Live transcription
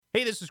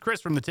this is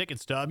Chris from the Ticket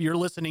Stub. You're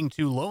listening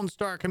to Lone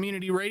Star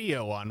Community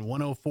Radio on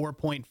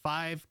 104.5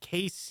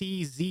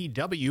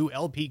 KCZW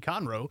LP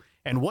Conroe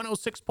and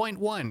 106.1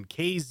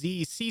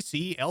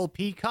 KZCC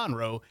LP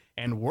Conroe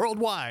and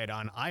worldwide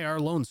on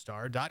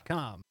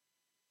irlonestar.com.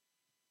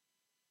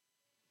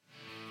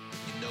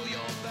 You know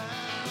you're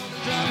bound to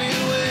drive me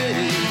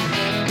away.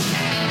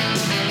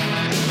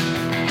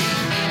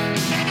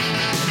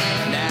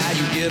 Now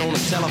you get on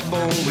the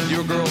telephone with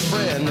your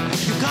girlfriend.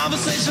 Your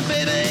conversation,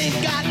 baby,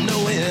 ain't got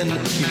no end. You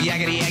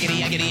yakety, yakety,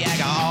 yakety, yak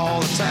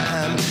all the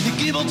time. You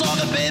keep on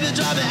talking, baby,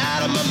 drive me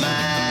out of my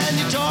mind.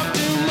 You talk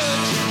too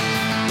much.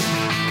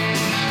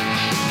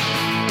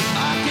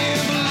 I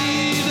can't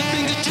believe the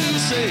things that you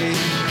say.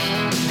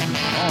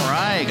 All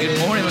right, good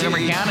morning,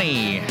 Montgomery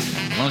County.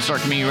 Lone Star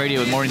Community Radio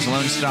with Mornings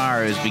Lone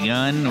Star has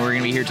begun. We're going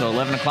to be here till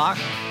 11 o'clock.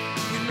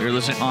 You're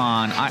listening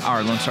on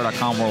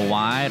irlonestar.com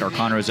worldwide or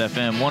Conroe's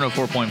FM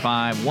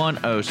 104.5,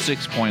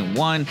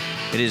 106.1.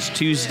 It is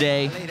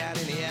Tuesday,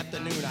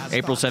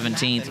 April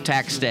 17th,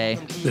 tax day.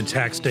 The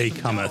tax day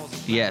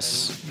cometh.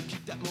 Yes.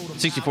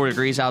 64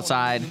 degrees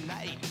outside.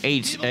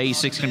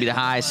 86 is going to be the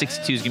high.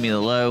 62 is going to be the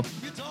low.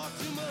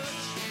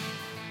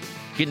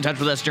 Get in touch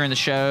with us during the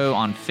show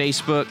on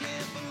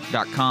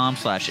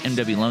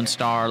Facebook.com/MW Lone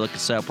Star. Look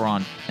us up. We're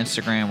on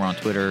Instagram. We're on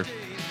Twitter.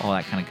 All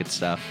that kind of good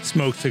stuff.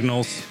 Smoke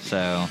signals.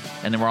 So,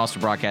 and then we're also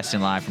broadcasting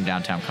live from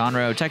downtown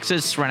Conroe,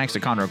 Texas, right next to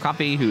Conroe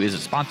Coffee, who is a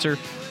sponsor,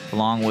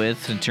 along with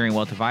Centurion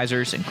Wealth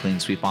Advisors and Clean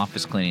Sweep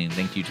Office Cleaning.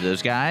 Thank you to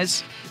those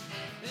guys.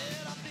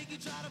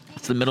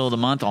 It's the middle of the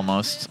month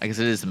almost. I guess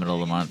it is the middle of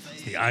the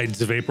month. The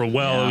Ides of April.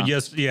 Well, Yeah.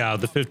 yes, yeah,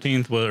 the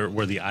 15th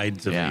were the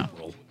Ides of Yeah.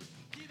 April.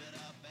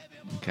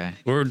 Okay.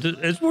 We're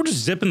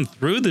just zipping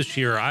through this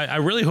year. I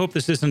really hope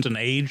this isn't an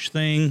age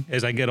thing.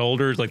 As I get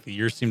older, it's like the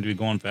years seem to be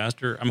going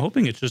faster. I'm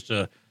hoping it's just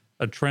a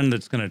trend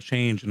that's going to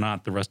change,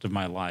 not the rest of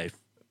my life.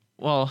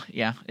 Well,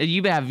 yeah.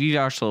 You've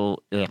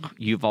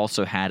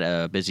also had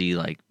a busy,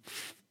 like,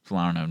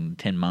 I don't know,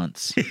 10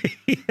 months.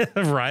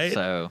 Right?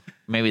 So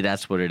maybe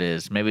that's what it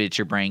is. Maybe it's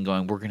your brain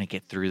going, we're going to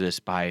get through this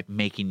by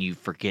making you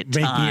forget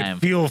Making time. it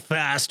feel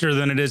faster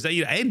than it is.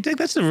 I think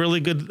that's a really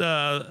good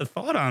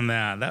thought on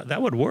that.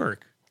 That would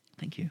work.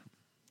 Thank you.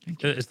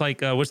 It's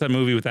like, what's that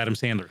movie with Adam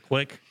Sandler?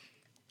 Click.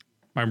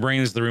 My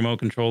brain is the remote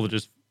control that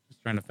just is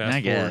trying to fast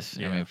I forward. guess.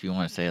 I mean, if you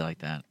want to say it like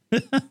that.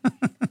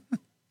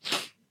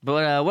 But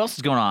what else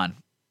is going on?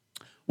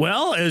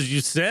 Well, as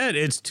you said,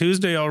 it's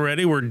Tuesday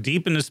already. We're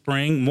deep into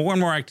spring. More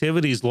and more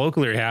activities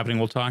locally are happening.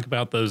 We'll talk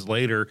about those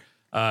later.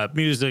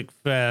 Music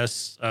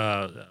fests,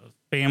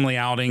 family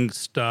outing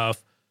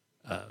stuff,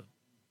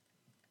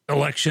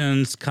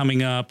 elections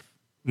coming up,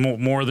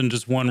 more than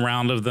just one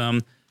round of them.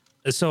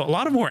 So a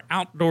lot of more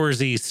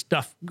outdoorsy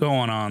stuff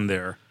going on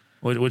there,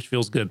 which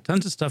feels good.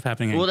 Tons of stuff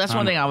happening. Well, that's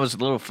one thing I was a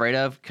little afraid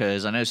of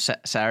because I know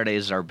Saturday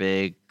is our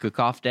big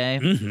cook-off day,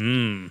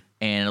 and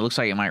it looks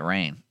like it might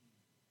rain.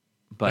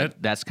 But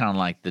that's kind of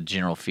like the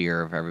general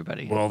fear of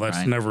everybody. Well, that's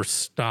right? never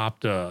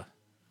stopped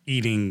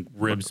eating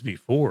ribs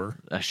before.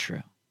 That's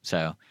true.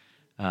 So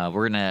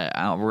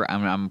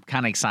I'm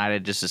kind of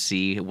excited just to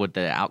see what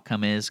the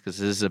outcome is because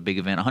this is a big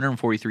event.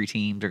 143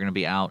 teams are going to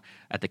be out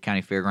at the county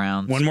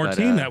fairgrounds. One more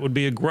team, that would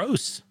be a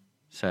gross.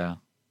 So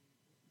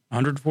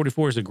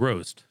 144 is a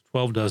gross.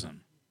 12 doesn't.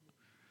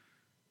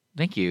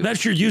 Thank you.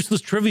 That's your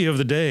useless trivia of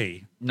the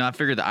day. No, I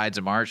figured the Ides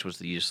of March was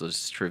the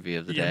useless trivia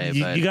of the day.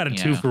 You got a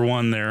 2 for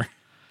 1 there.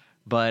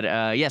 But,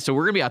 yeah, so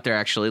we're going to be out there,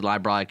 actually,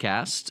 live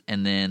broadcast.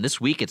 And then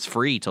this week, it's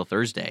free till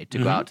Thursday to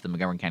go out to the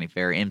Montgomery County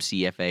Fair,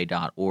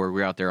 mcfa.org.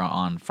 We were out there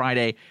on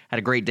Friday, had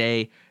a great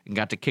day, and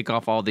got to kick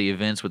off all the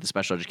events with the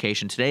special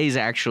education. Today is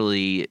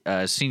actually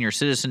Senior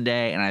Citizen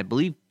Day, and I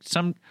believe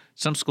some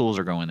schools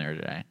are going there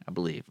today, I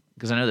believe,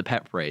 because I know the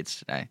pet parade's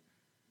today.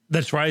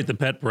 That's right, the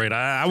pet parade.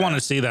 I want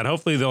to see that.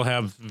 Hopefully they'll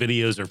have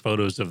videos or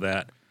photos of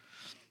that.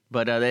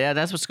 But yeah,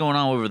 that's what's going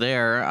on over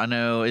there. I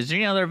know. Is there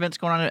any other events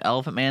going on?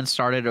 Elephant Man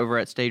started over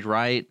at Stage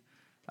Right.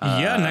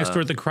 Yeah, next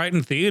door at the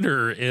Crichton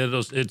Theater.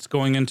 It's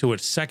going into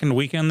its second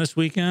weekend this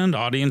weekend.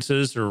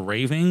 Audiences are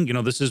raving. You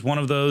know, this is one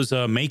of those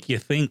make you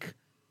think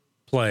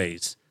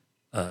plays.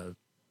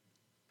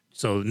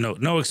 So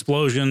no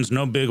explosions,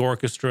 no big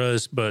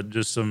orchestras, but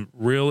just some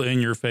real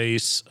in your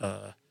face,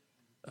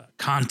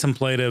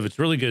 contemplative. It's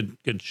really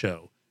good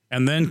show.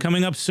 And then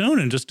coming up soon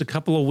in just a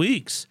couple of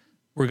weeks,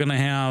 we're going to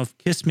have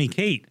Kiss Me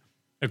Kate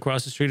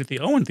across the street at the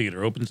Owen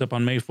Theater. Opens up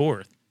on May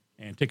 4th.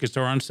 And tickets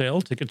are on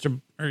sale. Tickets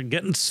are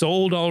getting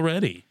sold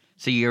already.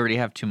 So you already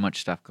have too much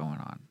stuff going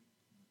on.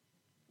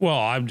 Well,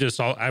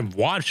 I've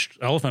watched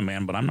Elephant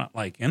Man, but I'm not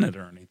like in it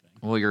or anything.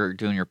 Well, you're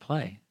doing your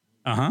play.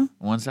 Uh-huh.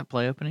 When's that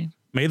play opening?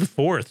 May the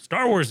 4th,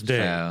 Star Wars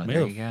Day. So, May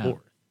there the you go. 4th.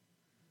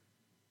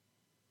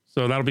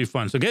 So that'll be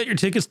fun. So get your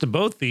tickets to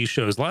both these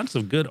shows. Lots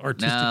of good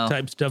artistic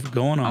type stuff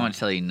going on. I'm going to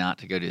tell you not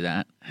to go do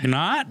that. You're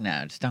not?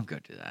 No, just don't go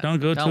do that. Don't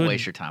Don't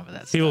waste your time with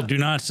that People stuff. do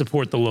not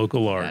support the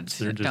local Yeah, arts.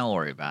 They're just, don't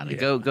worry about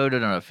it. yeah. Go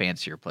to a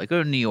fancier place.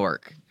 Go to New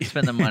York.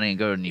 Spend the money and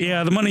go to New York.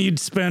 yeah, the money you'd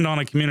spend on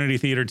a community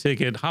theater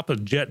ticket, hop a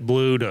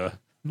JetBlue to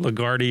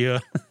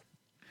LaGuardia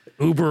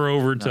Uber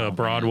over to man.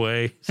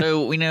 Broadway.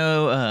 So we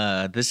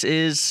know this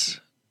is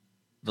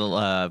the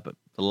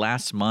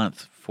last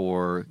month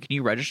for. Can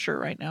you register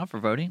right now for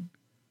voting?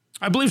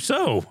 I believe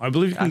so. I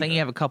believe. I think you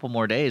have a couple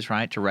more days,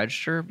 right, to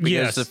register. Because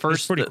Yes, the it's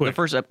first pretty quick. the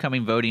first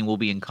upcoming voting will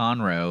be in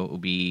Conroe. It will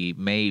be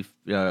May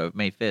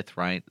 5th,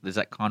 right? Is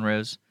that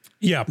Conroe's?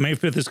 Yeah, May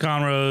 5th is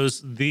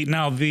Conroe's. The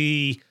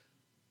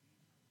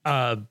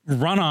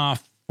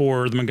runoff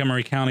for the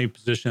Montgomery County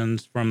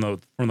positions from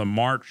the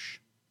March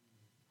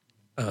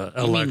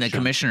election. You mean the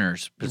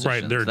commissioners' positions?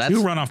 Right, there are That's-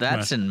 two runoff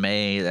That's commissioners. in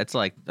May. That's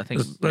like I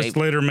think That's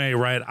later May,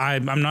 right?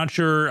 I'm not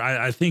sure.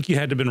 I think you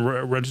had to have been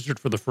registered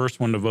for the first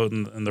one to vote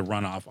in the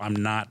runoff. I'm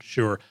not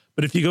sure.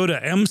 But if you go to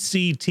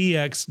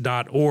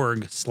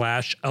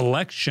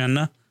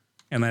mctx.org/election,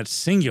 and that's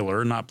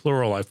singular, not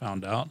plural, I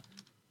found out,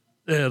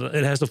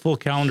 it has a full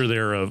calendar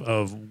there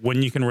of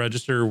when you can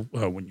register,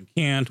 when you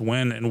can't,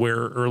 when and where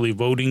early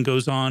voting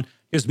goes on.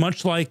 It's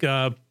much like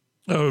a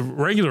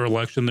regular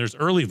election, there's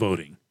early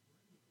voting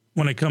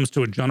when it comes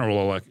to a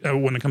general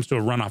when it comes to a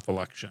runoff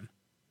election.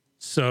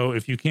 So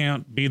if you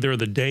can't be there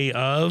the day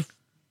of,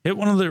 hit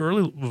one of the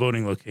early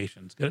voting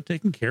locations. Get it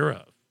taken care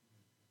of.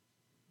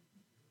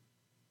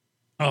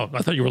 Oh,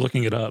 I thought you were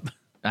looking it up.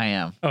 I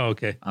am. Oh,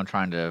 okay. I'm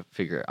trying to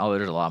figure. Oh,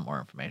 there's a lot more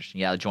information.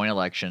 Yeah, the joint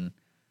election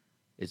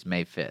is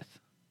May 5th.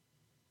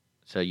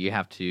 So you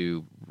have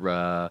to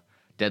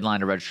deadline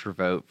to register to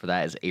vote for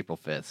that is April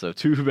 5th. So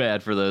too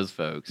bad for those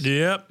folks.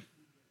 Yep.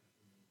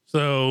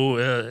 So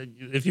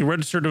if you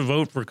register to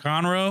vote for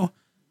Conroe,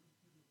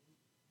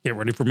 get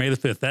ready for May the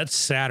 5th. That's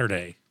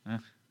Saturday.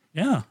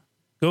 Yeah.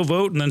 Go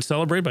vote and then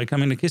celebrate by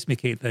coming to Kiss Me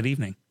Kate that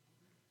evening.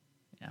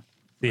 Yeah.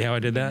 See how I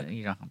did that?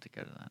 You don't have to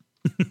go to that.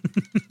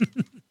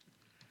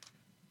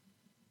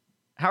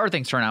 How are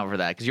things turning out for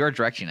that? Because you're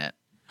directing it.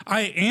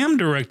 I am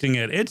directing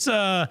it. It's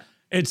a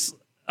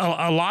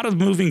lot of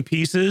moving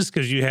pieces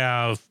because you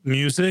have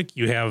music,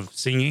 you have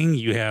singing,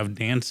 you have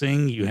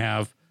dancing, you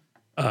have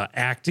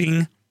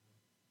acting,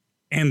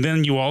 and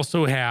then you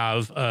also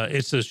have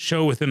it's a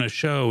show within a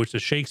show. It's a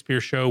Shakespeare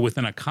show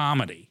within a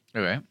comedy.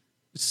 Okay.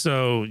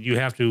 So you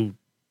have to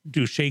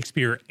do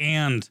Shakespeare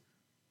and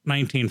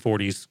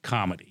 1940s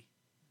comedy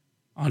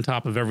on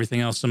top of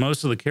everything else. So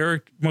most of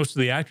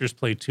the actors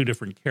play two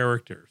different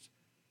characters.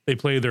 They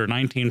play their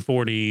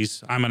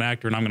 1940s, I'm an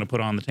actor and I'm going to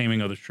put on the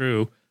Taming of the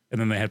Shrew, and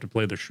then they have to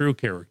play the Shrew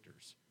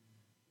characters.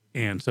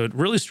 And so it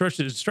really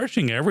it's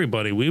stretching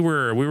everybody. We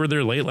were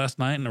there late last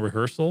night in a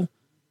rehearsal,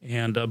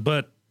 and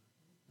but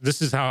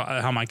this is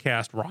how my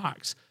cast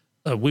rocks.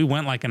 We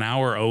went like an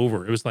hour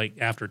over. It was like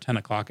after 10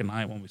 o'clock at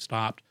night when we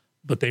stopped,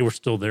 but they were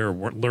still there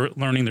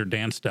learning their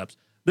dance steps.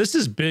 This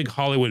is big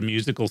Hollywood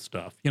musical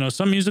stuff. You know,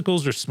 some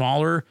musicals are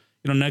smaller.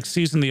 You know, next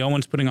season, the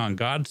Owens putting on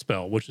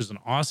Godspell, which is an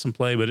awesome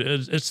play, but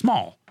it's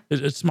small.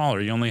 It's smaller.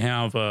 You only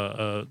have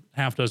a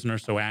half dozen or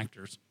so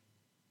actors.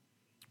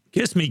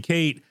 Kiss Me,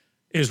 Kate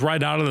is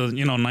right out of the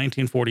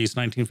 1940s,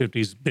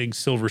 1950s big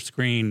silver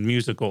screen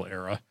musical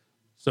era.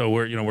 So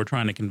we're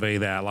trying to convey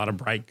that, a lot of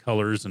bright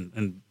colors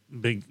and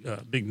big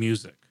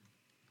music.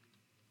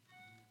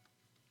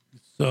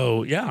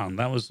 So yeah,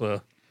 that was an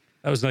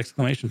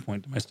exclamation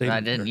point to my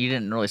statement. You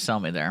didn't really sell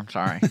me there. I'm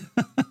sorry.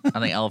 I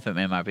think Elephant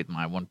Man might be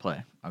my one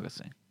play. I'll go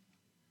see.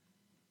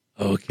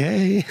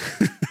 Okay.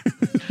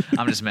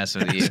 I'm just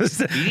messing with you.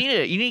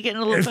 You need to get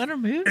in a little better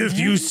mood. If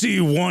man. you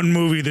see one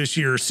movie this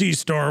year, see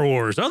Star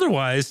Wars.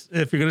 Otherwise,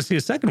 if you're going to see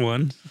a second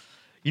one.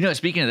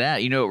 Speaking of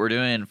that, what we're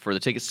doing for the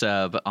ticket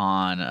sub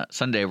on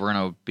Sunday? We're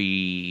going to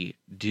be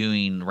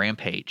doing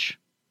Rampage.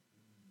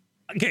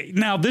 Okay,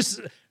 now this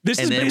is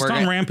And then based we're on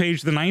gonna-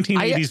 Rampage, the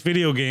 1980s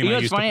video game I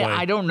It's used funny. to play.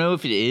 I don't know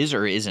if it is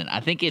or isn't.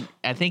 I think it.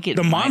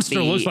 The might monster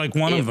be- looks like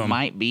one of them. It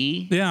might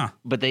be. Yeah.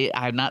 But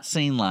I've not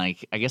seen I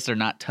guess they're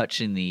not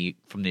touching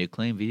from the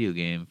acclaimed video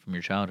game from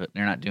your childhood.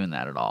 They're not doing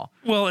that at all.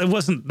 Well, it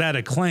wasn't that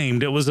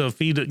acclaimed. It was a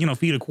feed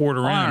a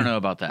quarter Well, in. I don't know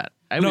about that.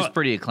 It was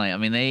pretty acclaimed. I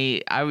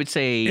mean, I would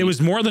say It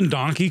was more than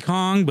Donkey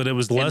Kong, but it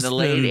was in less the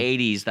late than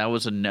 '80s. That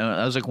was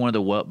like one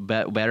of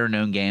the better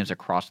known games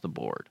across the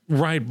board.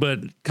 right.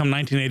 But come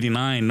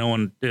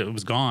 1989, it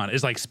was gone.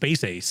 It's like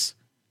Space Ace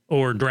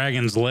or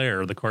Dragon's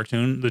Lair, the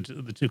cartoon, the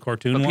two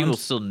cartoon But ones. people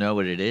still know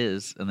what it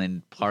is, and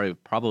then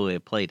probably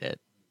have played it.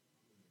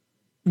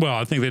 Well,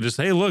 I think they just,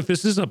 hey, look,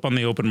 this is up on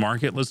the open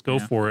market. Let's go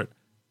for it.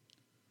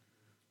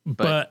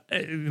 But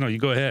you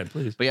go ahead,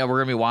 please. But yeah, we're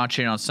gonna be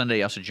watching on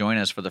Sunday. Also join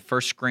us for the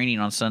first screening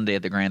on Sunday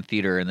at the Grand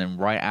Theater, and then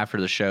right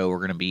after the show, we're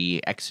gonna be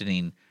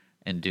exiting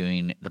and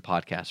doing the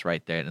podcast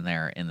right there and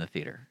there in the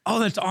theater. Oh,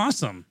 that's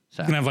awesome.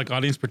 So- You can have like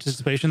audience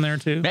participation there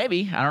too.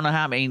 Maybe, I don't know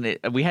how. I mean,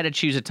 we had to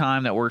choose a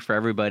time that worked for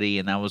everybody,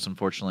 and that was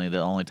unfortunately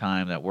the only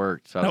time that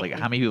worked. So I was like,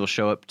 how many people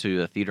show up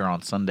to a theater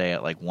on Sunday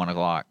at like 1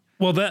 o'clock?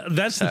 Well,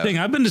 that's the thing.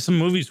 I've been to some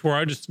movies where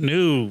I just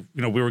knew,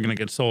 we were going to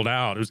get sold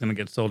out. It was going to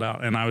get sold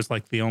out, and I was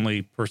like the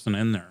only person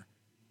in there.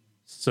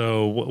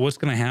 So what's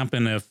going to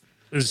happen if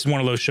this is one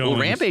of those showings?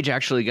 Well, Rampage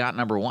actually got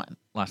 #1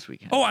 last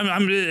weekend. Oh,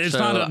 it's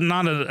So,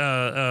 not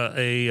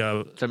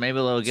a So maybe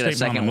they'll get a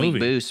statement on the second week movie.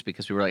 boost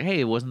because we were like, hey,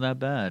 it wasn't that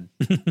bad.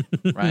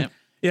 Right?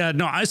 Yeah,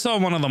 no, I saw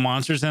one of the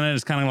monsters in it.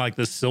 It's kind of like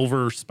this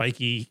silver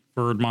spiky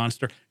furred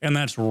monster, and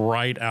that's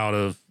right out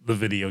of the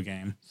video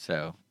game.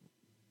 So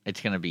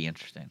it's going to be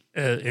interesting.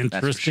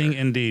 Interesting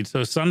indeed.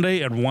 So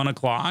Sunday at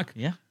 1:00.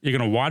 Yeah. You're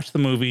going to watch the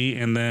movie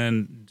and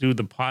then do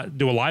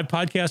a live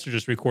podcast or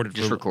just record it?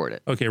 Just record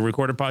it. Okay,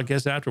 record a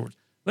podcast afterwards.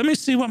 Let me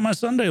see what my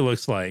Sunday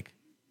looks like.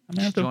 I'm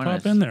going to have to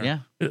pop in there. Yeah.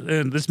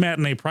 And this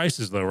matinee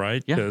prices though,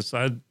 right? Yeah. Because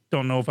I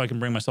don't know if I can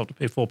bring myself to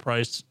pay full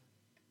price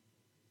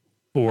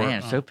for.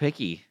 Man, so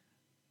picky.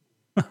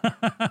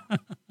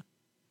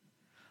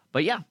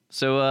 But yeah,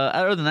 so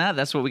other than that,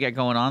 that's what we got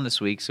going on this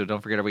week. So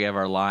don't forget we have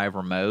our live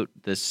remote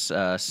this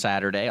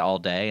Saturday all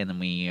day, and then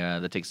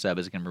the Tick Sub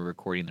is going to be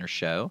recording their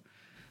show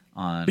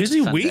on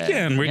busy Sunday.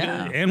 weekend.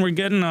 We're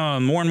getting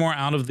more and more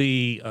out of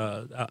the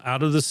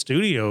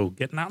studio,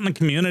 getting out in the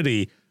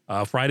community.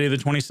 Friday the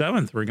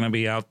 27th, we're going to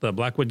be out the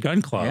Blackwood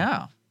Gun Club.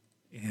 Yeah,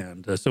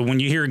 and so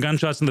when you hear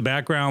gunshots in the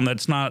background,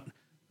 that's not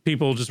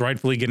people just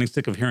rightfully getting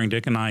sick of hearing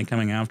Dick and I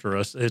coming after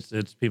us.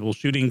 It's people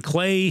shooting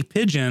clay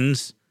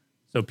pigeons.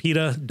 So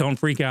PETA, don't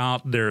freak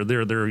out. They're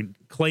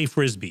clay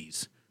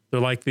frisbees.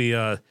 They're like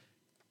the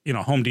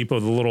Home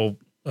Depot, the little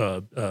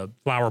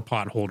flower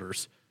pot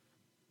holders,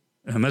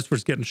 and that's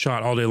what's getting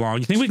shot all day long.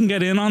 You think we can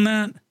get in on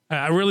that?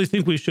 I really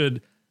think we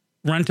should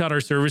rent out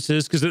our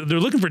services because they're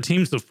looking for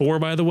teams of 4,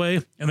 by the way,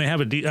 and they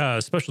have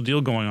a special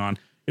deal going on.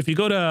 If you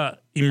go to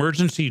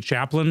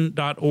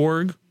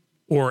emergencychaplain.org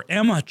or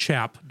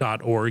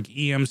emmachap.org,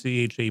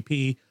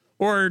 EMCHAP,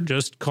 or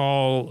just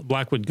call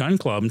Blackwood Gun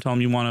Club and tell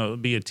them you want to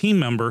be a team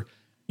member.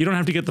 You don't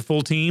have to get the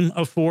full team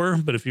of 4,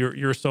 but if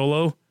you're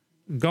solo,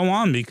 go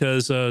on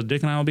because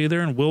Dick and I will be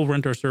there and we'll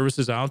rent our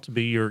services out to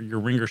be your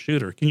ringer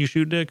shooter. Can you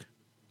shoot, Dick?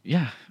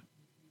 yeah.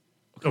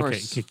 Of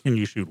course. Okay. Can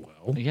you shoot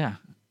well? Yeah,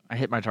 I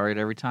hit my target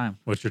every time.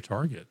 What's your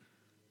target?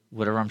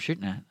 Whatever I'm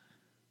shooting at.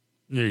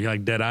 You're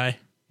like Deadeye?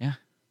 Yeah.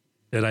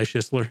 Deadeye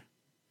Schisler?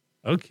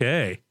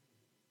 Okay.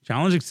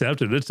 Challenge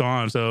accepted. It's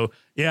on. So,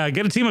 yeah,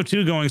 get a team of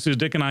 2 going so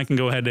Dick and I can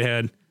go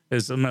head-to-head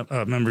as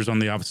members on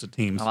the opposite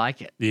teams. I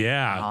like it.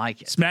 Yeah. I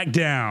like it.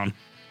 Smackdown.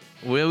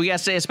 Well, we got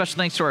to say a special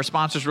thanks to our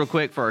sponsors real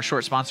quick for our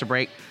short sponsor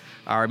break.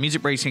 Our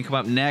music breaks can come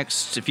up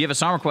next. If you have a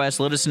song request,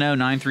 let us know.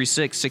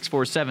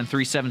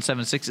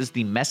 936-647-3776 is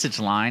the message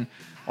line.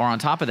 Or on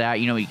top of that,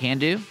 you know what you can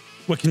do?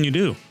 What can you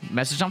do?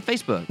 Message on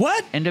Facebook.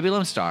 What? NW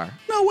Lone Star.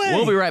 No way.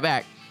 We'll be right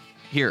back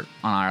here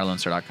on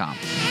IRLoneStar.com.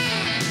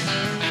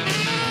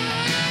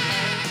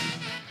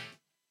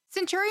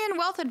 Centurion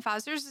Wealth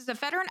Advisors is a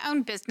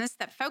veteran-owned business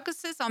that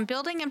focuses on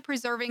building and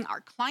preserving our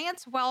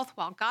clients' wealth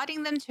while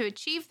guiding them to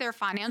achieve their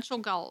financial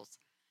goals.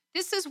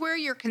 This is where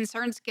your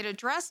concerns get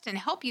addressed and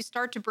help you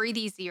start to breathe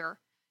easier.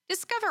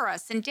 Discover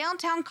us in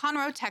downtown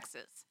Conroe,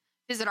 Texas.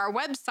 Visit our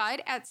website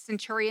at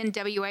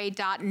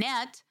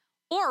centurionwa.net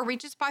or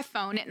reach us by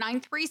phone at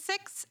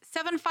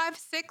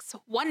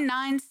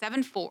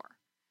 936-756-1974.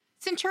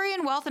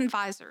 Centurion Wealth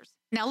Advisors.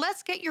 Now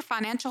let's get your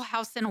financial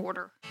house in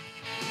order.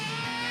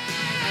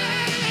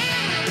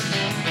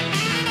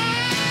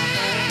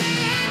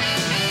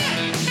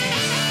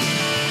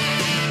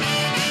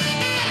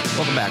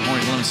 Welcome back.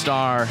 Morning Lone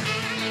Star.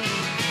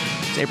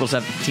 It's April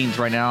 17th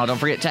right now. Don't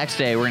forget tax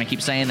day. We're going to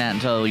keep saying that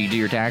until you do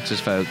your taxes,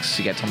 folks.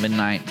 You got till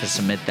midnight to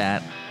submit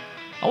that.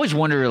 I always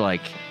wonder,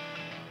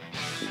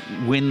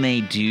 when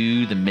they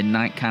do the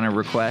midnight kind of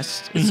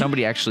request, is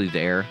somebody actually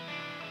there?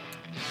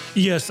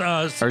 Yes.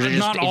 Or is it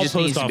not all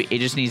post office. It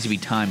just needs to be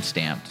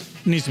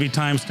time-stamped. Needs to be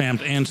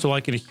time-stamped. And so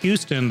like in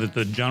Houston,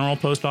 the general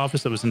post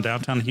office that was in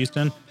downtown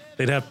Houston,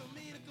 they'd have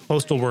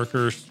postal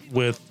workers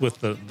with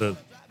the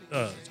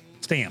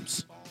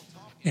stamps.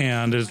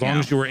 And as long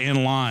as you were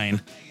in line,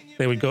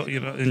 they would go,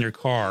 in your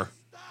car,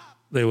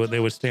 they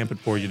would stamp it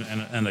for you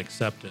and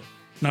accept it.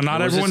 Now,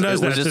 not everyone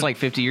does that. Was this like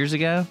 50 years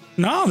ago?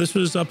 No, this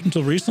was up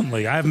until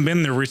recently. I haven't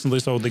been there recently,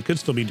 so they could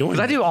still be doing it.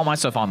 Because I do all my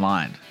stuff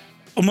online.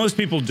 Well, most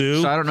people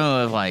do. So I don't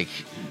know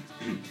if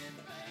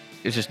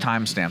it's just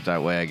time stamped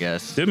that way, I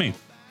guess. Did me.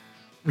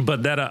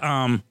 But that,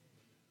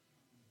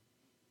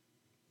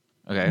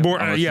 okay.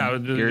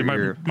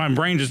 My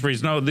brain just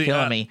freezes. No,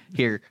 killing me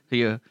here.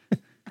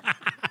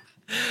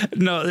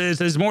 No,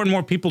 as more and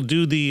more people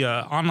do the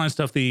online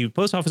stuff, the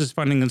post office is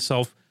finding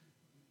itself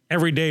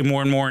every day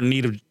more and more in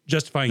need of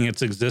justifying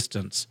its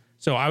existence.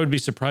 So I would be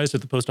surprised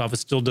if the post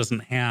office still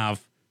doesn't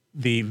have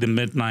the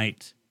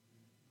midnight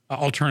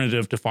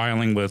alternative to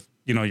filing with,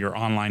 your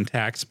online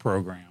tax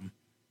program.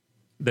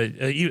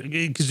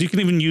 Because you can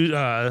even use,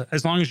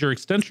 as long as your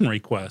extension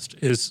request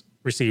is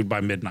received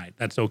by midnight,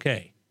 that's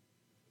okay.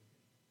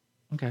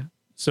 Okay.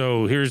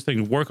 So here's the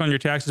thing: work on your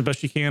taxes as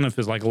best you can. If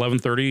it's like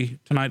 11:30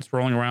 tonight's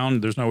rolling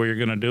around, there's no way you're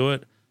going to do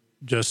it.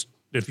 Just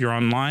if you're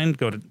online,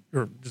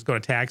 just go to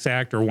Tax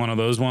Act or one of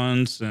those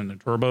ones and a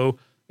Turbo,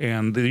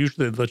 and they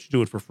usually let you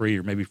do it for free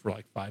or maybe for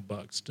like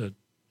 $5 to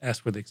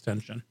ask for the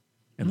extension,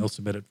 and they'll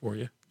submit it for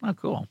you. Oh,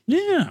 cool.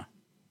 Yeah.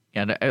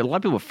 Yeah, a lot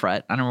of people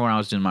fret. I remember when I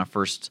was doing my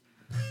first.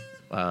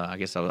 I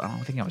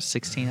don't think I was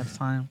 16 at the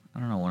time. I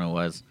don't know when it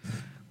was.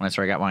 When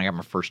I got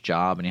my first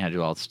job and you had to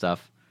do all the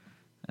stuff.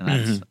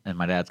 And and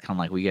my dad's kind of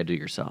like, well, you got to do it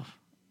yourself.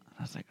 And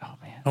I was like, oh,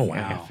 man. Oh, I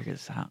got wow. to figure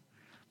this out.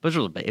 But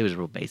it was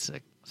real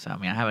basic. So I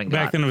mean, I haven't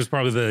Back then, it was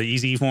probably the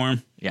easy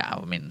form. Yeah,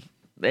 I mean,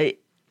 it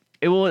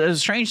was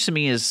strange to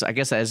me is I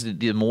guess as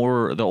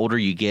the older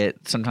you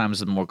get, sometimes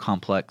the more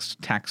complex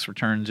tax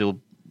returns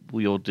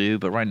you'll do.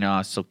 But right now,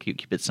 I still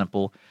keep it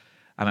simple.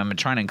 I mean, I'm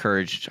trying to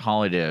encourage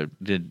Holly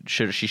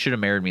she should have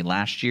married me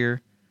last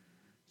year,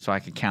 so I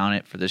could count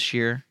it for this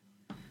year.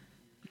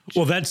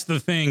 Well, that's the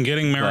thing.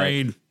 Getting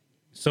married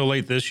so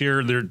late this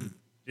year,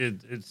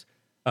 it's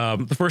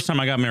the first time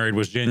I got married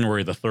was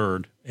January the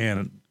 3rd,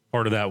 and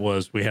part of that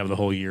was we have the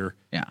whole year.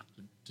 Yeah.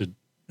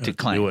 To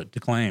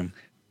claim.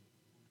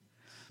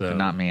 So But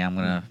not me. I'm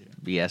gonna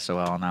be SOL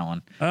on that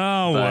one.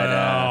 Oh,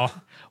 But,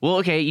 well,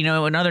 okay. You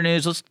know, in other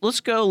news, let's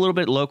go a little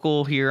bit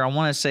local here. I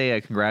want to say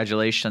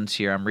congratulations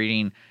here. I'm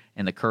reading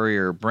in the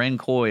Courier. Bryn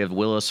Coy of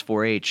Willis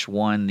 4-H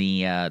won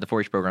the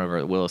 4-H program over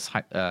at Willis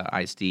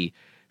ISD.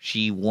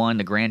 She won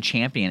the grand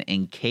champion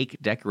in cake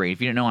decorating.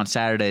 If you didn't know, on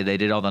Saturday they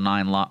did all the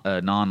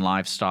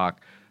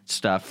non-livestock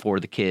stuff for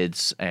the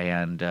kids,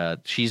 and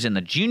she's in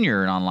the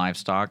junior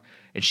non-livestock,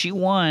 and she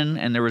won.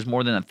 And there was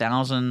more than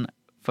 1,000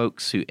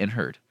 folks who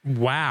entered.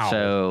 wow.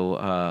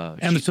 So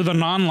So the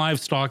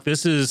non-livestock,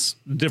 this is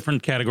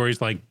different categories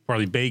like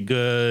probably baked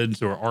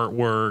goods or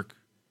artwork.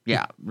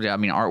 Yeah, I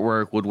mean,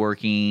 artwork,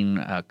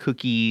 woodworking,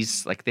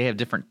 cookies. Like they have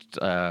different.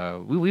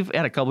 We've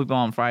had a couple people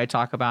on Friday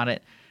talk about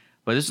it,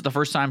 but this is the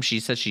first time she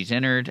said she's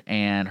entered.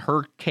 And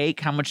her cake,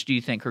 how much do you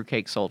think her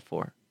cake sold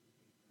for?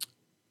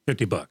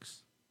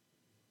 $50.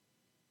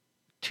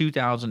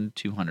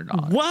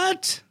 $2,200.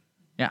 What?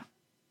 Yeah,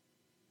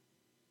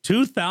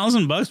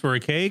 $2,000 for a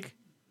cake?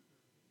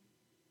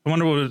 I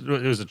wonder what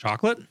it was. A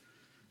chocolate?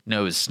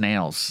 no, it was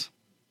snails,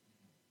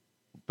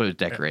 but it was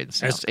decorated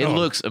snails. It oh.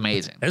 looks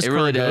amazing. It Escargot,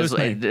 really does.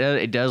 isn't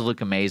It does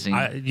look amazing.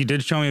 You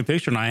did show me a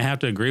picture, and I have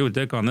to agree with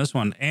Dick on this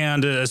one.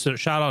 And as a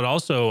shout out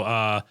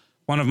also,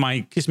 one of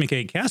my Kiss Me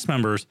Kate cast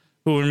members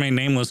who will remain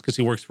nameless because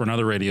he works for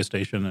another radio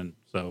station. And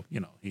so,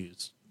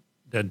 he's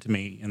dead to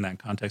me in that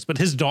context. But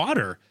his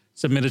daughter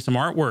submitted some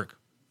artwork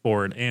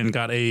for it and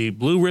got a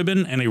blue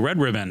ribbon and a red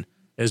ribbon,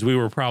 as we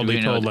were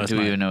proudly told last do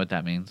we night. even know what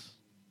that means?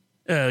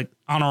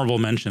 Honorable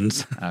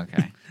mentions.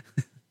 Okay.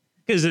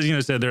 Because,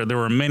 as said, there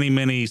were many,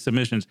 many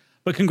submissions.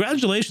 But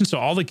congratulations to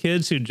all the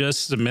kids who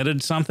just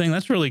submitted something.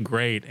 That's really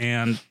great.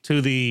 And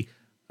to the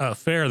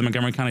fair, the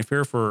Montgomery County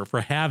Fair,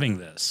 for having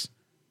this,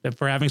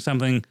 for having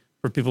something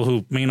for people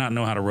who may not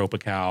know how to rope a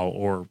cow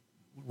or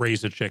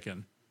raise a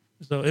chicken.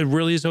 So it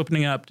really is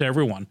opening up to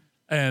everyone.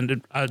 And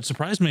it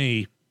surprised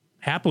me,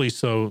 happily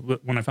so,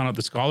 when I found out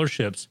the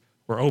scholarships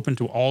were open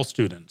to all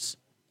students,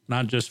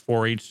 not just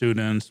 4-H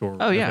students or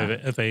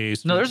FAA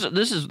students. No,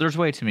 there's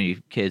way too many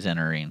kids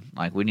entering.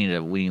 Like we need to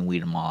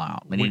weed them all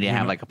out. We need to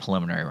have like a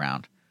preliminary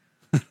round.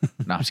 No,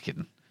 I'm just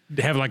kidding.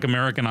 Have like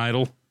American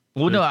Idol.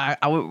 Well, no, I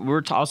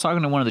was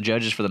talking to one of the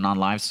judges for the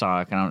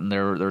non-livestock, and they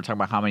were talking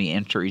about how many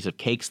entries of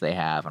cakes they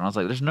have, and I was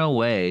like, "There's no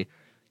way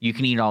you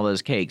can eat all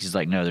those cakes." He's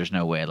like, "No, there's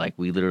no way." Like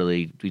we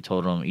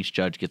told them each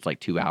judge gets like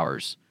 2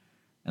 hours,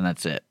 and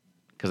that's it,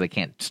 because they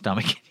can't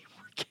stomach any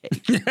more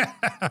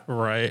cake.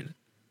 Right.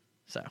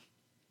 So.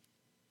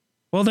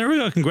 Well, there we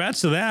go. Congrats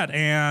to that.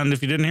 And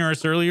if you didn't hear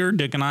us earlier,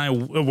 Dick and I,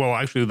 well,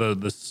 actually,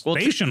 the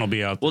station will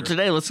be out there. Well,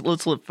 today, let's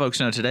let folks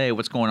know today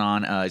what's going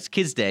on. It's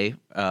Kids Day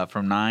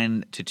from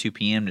 9 to 2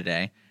 p.m.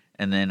 today.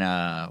 And then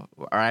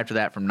after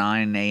that, from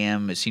 9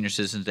 a.m. is Senior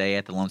Citizens Day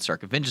at the Lone Star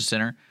Convention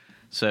Center.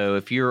 So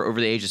if you're over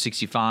the age of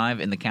 65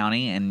 in the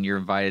county and you're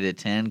invited to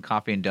attend,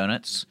 coffee and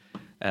donuts,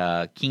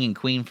 king and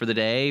queen for the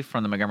day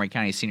from the Montgomery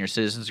County Senior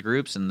Citizens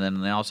Groups. And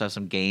then they also have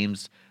some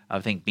games. I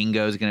think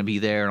bingo is going to be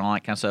there and all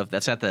that kind of stuff.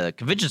 That's at the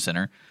convention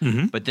center.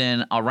 Mm-hmm. But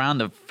then around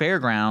the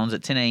fairgrounds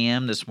at 10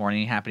 a.m. this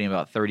morning, happening in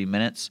about 30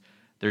 minutes,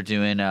 they're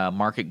doing a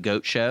Market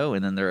Goat Show,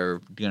 and then they're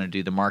going to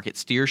do the Market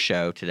Steer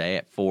Show today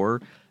at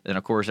 4. Then,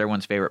 of course,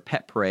 everyone's favorite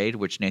Pet Parade,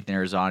 which Nathan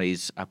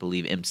Arizati's, I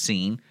believe,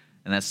 emceeing,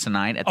 and that's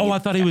tonight. At I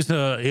thought he was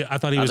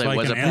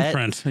like an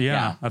entrant.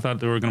 Yeah, I thought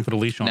they were going to put a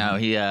leash on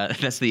him. No,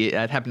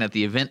 that happened at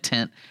the event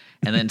tent.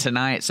 And then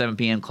tonight at 7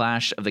 p.m.,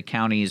 Clash of the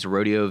Counties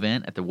rodeo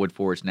event at the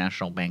Woodfords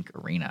National Bank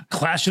Arena.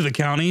 Clash of the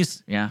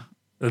Counties? Yeah.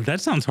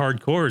 That sounds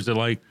hardcore. Is it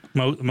like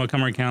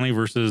Montgomery County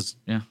versus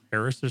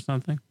Harris or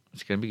something?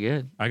 It's going to be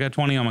good. I got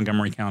 20 on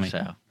Montgomery County.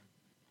 So,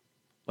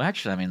 well,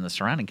 actually, I mean, the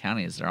surrounding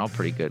counties, they're all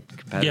pretty good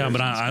competitors. Yeah,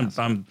 but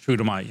I'm true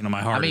to my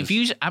heart. I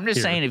mean, I'm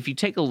just saying, if you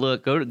take a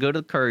look, go to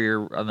the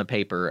Courier on the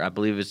paper. I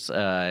believe it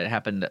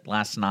happened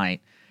last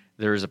night.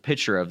 There's a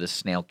picture of this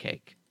snail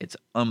cake. It's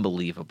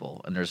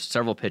unbelievable, and there's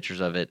several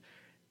pictures of it.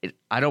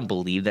 I don't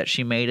believe that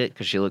she made it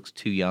because she looks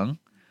too young,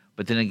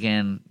 but then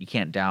again, you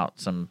can't doubt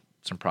some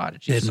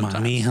prodigies. Did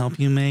mommy help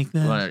you make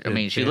that? Well, I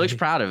mean, she looks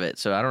proud of it,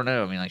 so I don't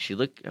know. I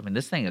mean,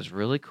 this thing is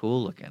really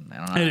cool looking.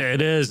 I don't know.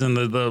 It is, and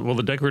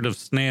the decorative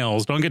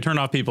snails. Don't get turned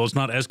off, people. It's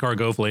not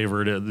escargot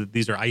flavored.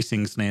 These are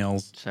icing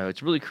snails. So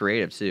it's really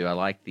creative too. I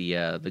like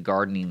the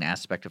gardening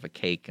aspect of a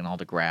cake and all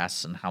the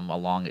grass and how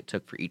long it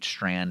took for each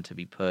strand to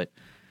be put.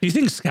 Do you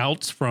think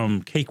scouts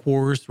from Cake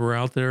Wars were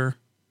out there?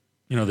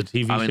 You know, the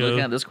TV I mean, show. looking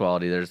at this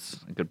quality, there's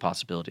a good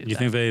possibility. Of You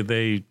that. think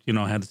they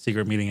had the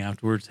secret meeting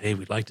afterwards? Hey,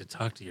 we'd like to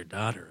talk to your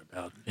daughter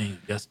about being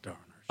a guest star on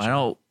our I show.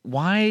 don't.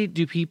 Why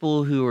do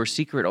people who are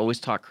secret always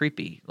talk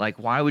creepy? Like,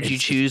 why would you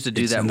choose to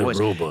do it's that in the voice?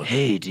 rule book.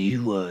 Hey, do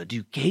you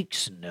do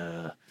cakes and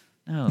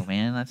No,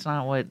 man, that's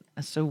not what.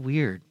 That's so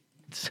weird.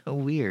 It's so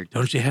weird.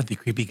 Don't you have the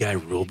creepy guy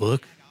rule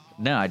book?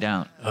 No, I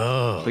don't.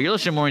 Oh. But you're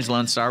listening to Mornings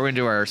Lone Star. We're going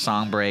to do our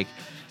song break.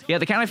 Yeah,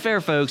 the county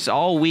fair, folks,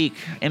 all week,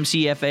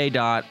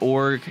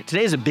 mcfa.org.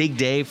 Today's a big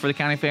day for the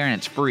county fair, and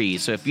it's free.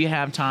 So if you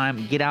have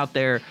time, get out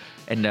there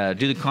and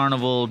do the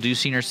carnival, do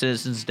Senior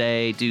Citizens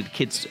Day, do the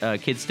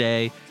Kids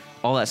Day,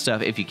 all that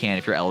stuff if you can,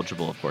 if you're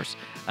eligible, of course.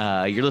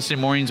 You're listening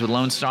to Mornings with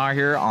Lone Star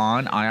here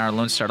on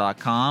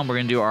irlonestar.com. We're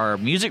going to do our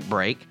music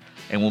break,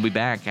 and we'll be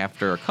back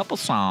after a couple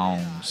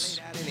songs.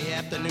 In the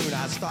afternoon,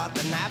 I start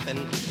the napping.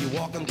 You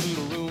walking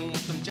through the room with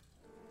some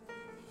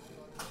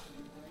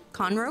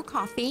Conroe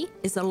Coffee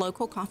is a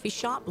local coffee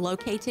shop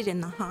located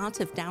in the heart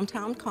of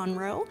downtown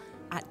Conroe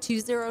at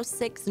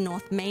 206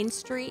 North Main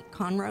Street,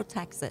 Conroe,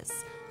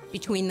 Texas.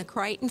 Between the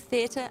Crichton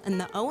Theater and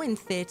the Owen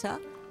Theater,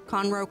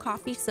 Conroe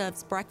Coffee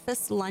serves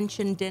breakfast, lunch,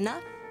 and dinner,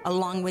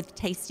 along with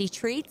tasty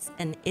treats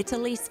and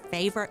Italy's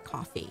favorite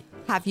coffee.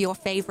 Have your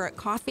favorite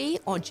coffee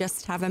or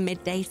just have a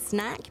midday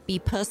snack be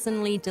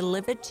personally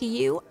delivered to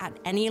you at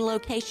any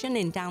location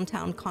in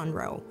downtown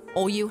Conroe.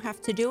 All you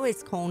have to do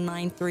is call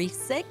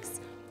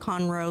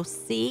 936-CONROE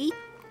C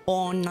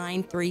or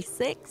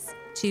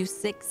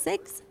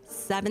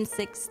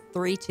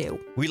 936-266-7632.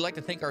 We'd like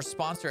to thank our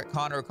sponsor at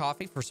Conroe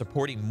Coffee for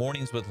supporting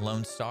Mornings with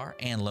Lone Star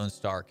and Lone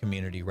Star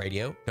Community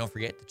Radio. Don't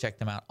forget to check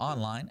them out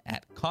online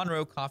at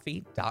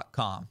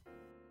conroecoffee.com.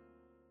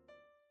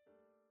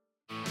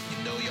 You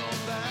know you're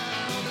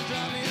bound to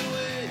drive me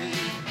away.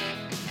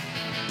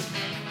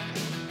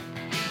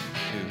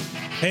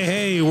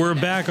 Hey, we're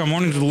back on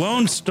Mornings with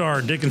Lone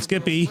Star. Dick and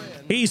Skippy.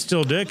 Hey,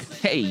 still Dick.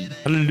 Hey,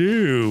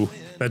 Hello.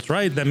 That's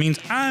right. That means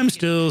I'm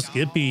still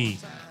Skippy.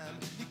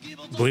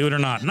 Believe it or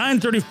not,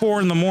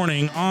 9:34 in the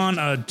morning on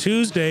a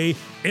Tuesday.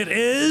 It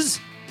is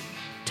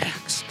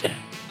tax day.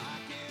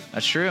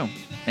 that's true.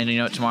 And you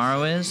know what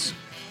tomorrow is?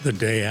 The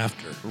day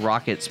after.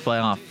 Rockets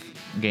playoff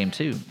game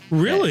 2.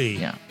 Really?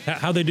 Yeah.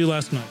 How'd they do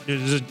last night?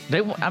 Is it, They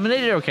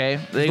did okay.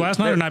 Last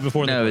night or night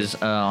before No, they it was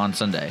on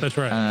Sunday. That's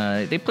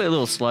right. They played a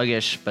little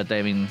sluggish, but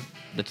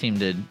the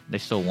team they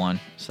still won.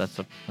 So that's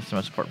the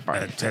most important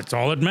part. that's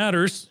all that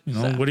matters. You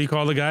know, So- what do you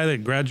call the guy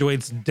that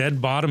graduates dead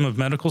bottom of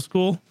medical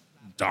school?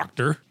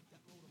 Doctor.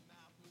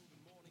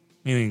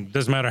 Meaning,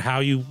 doesn't matter how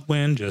you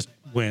win, just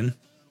win.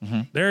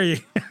 Mm-hmm. There you.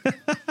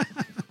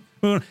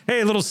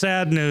 Hey, a little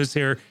sad news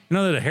here. You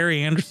know that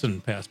Harry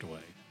Anderson passed away.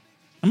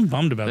 I'm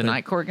bummed about The that.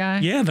 night court guy?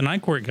 Yeah, the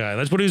night court guy.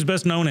 That's what he was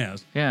best known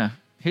as. Yeah.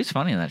 He was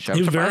funny in that show. He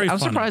was I'm surprised- very I'm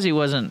funny. surprised he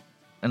wasn't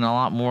in a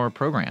lot more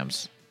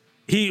programs.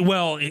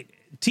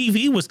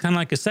 TV was kind of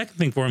like a second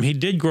thing for him. He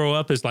did grow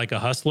up as like a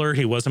hustler.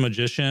 He was a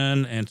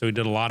magician, and so he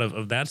did a lot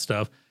of that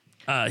stuff.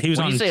 He was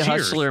When on you say Cheers.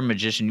 hustler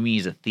magician, you mean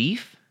he's a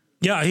thief?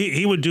 Yeah,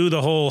 he would do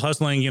the whole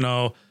hustling,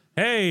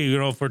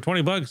 hey, for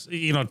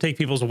 $20, take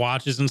people's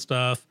watches and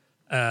stuff.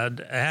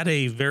 Had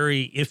a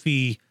very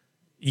iffy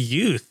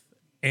youth,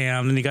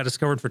 and then he got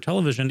discovered for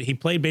television. He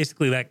played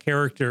basically that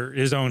character,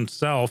 his own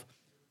self,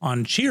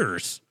 on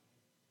Cheers,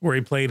 where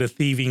he played a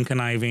thieving,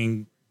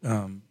 conniving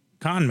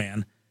con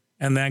man,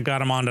 and that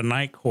got him onto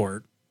Night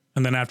Court.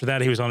 And then after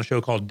that, he was on a show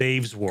called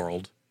Dave's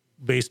World,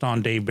 based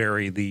on Dave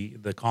Barry,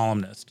 the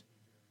columnist.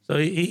 So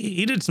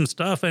he did some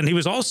stuff, and he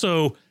was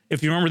also,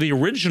 if you remember the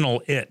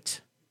original It,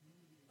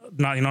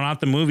 not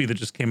the movie that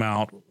just came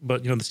out,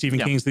 but the Stephen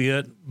King's The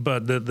It,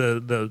 but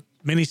the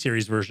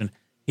miniseries version.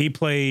 He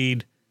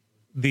played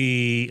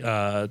the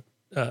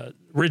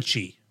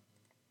Richie,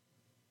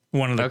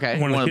 one of the Okay,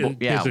 one of the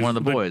kids one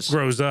of the that boys.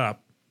 grows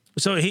up.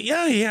 So he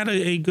had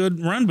a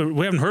good run, but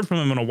we haven't heard from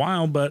him in a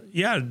while. But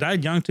yeah,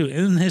 died young too,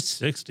 in his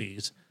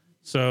 60s.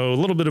 So a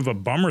little bit of a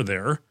bummer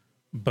there,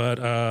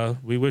 but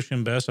we wish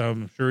him best.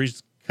 I'm sure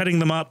he's cutting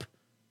them up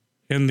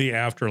in the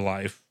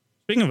afterlife.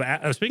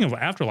 Speaking of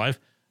afterlife,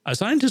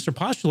 scientists are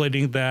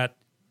postulating that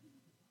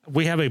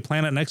we have a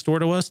planet next door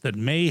to us that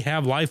may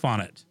have life on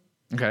it,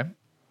 Okay.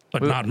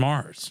 but not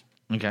Mars.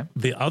 Okay.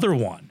 The other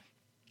one,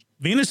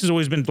 Venus has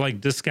always been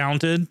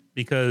discounted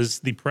because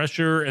the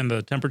pressure and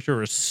the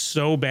temperature is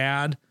so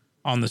bad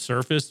on the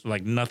surface,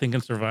 like nothing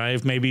can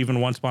survive. Maybe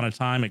even once upon a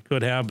time it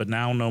could have, but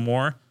now no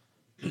more.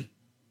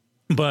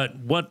 But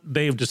what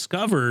they've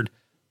discovered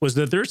was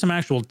that there's some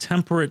actual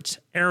temperate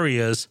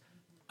areas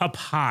up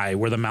high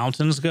where the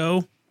mountains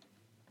go,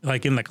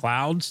 like in the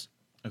clouds.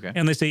 Okay.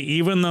 And they say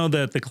even though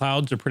that the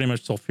clouds are pretty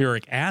much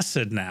sulfuric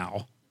acid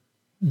now,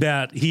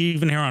 that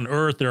even here on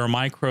Earth, there are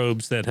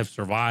microbes that have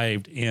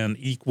survived in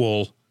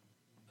equal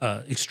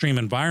extreme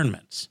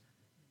environments.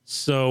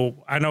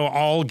 So I know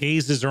all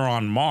gazes are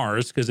on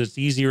Mars because it's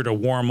easier to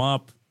warm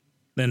up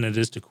than it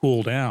is to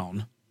cool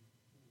down.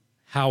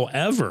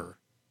 However,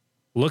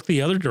 look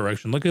the other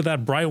direction. Look at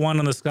that bright one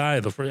in the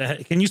sky.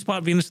 Can you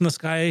spot Venus in the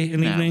sky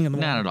in the No, evening?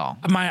 not at all.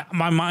 My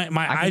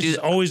eyes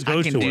always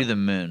goes I to can do it. the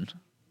moon.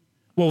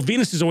 Well,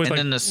 Venus is always And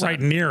like then the sun. right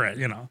near it,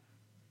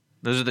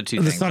 Those are the two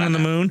The things. sun I and the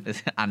know. moon.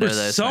 I know For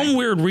those some things.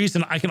 weird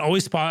reason, I can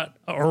always spot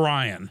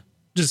Orion.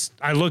 Just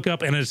I look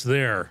up and it's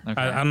there. Okay.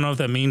 I don't know if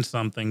that means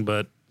something,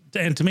 but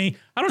and to me,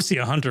 I don't see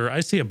a hunter. I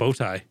see a bow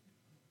tie.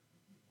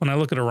 When I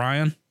look at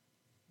Orion,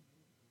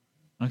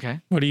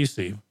 Okay. what do you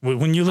see?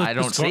 When you look, I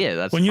don't see it.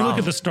 That's when the you look at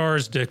problem. the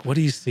stars, Dick. What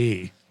do you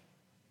see?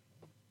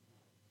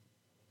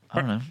 I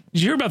don't know.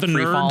 Did you hear about the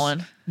Free nerds? falling?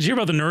 Did you hear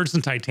about the nerds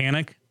in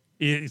Titanic?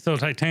 So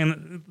Titanic,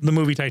 the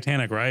movie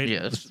Titanic, right?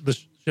 Yes. The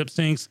ship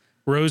sinks.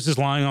 Rose is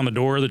lying on the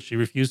door that she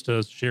refused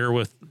to share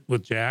with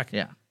Jack.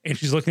 Yeah. And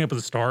she's looking up at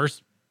the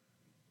stars.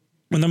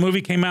 When the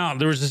movie came out,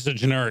 there was just a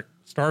generic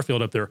star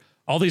field up there.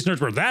 All these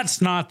nerds were,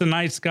 that's not the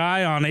night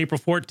sky on April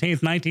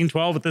 14th,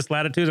 1912 at this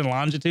latitude and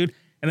longitude.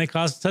 And they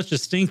caused such a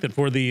stink that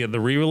for the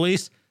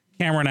re-release,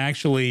 Cameron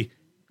actually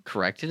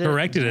Corrected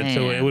it?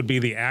 so it Man. would be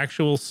the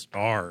actual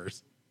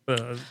stars.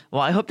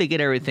 Well, I hope they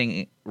get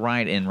everything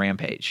right in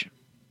Rampage.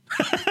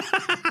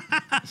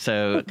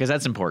 So, because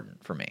that's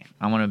important for me.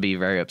 I want to be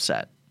very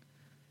upset.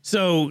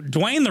 So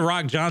Dwayne The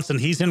Rock Johnson,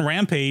 he's in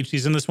Rampage.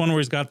 He's in this one where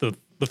he's got the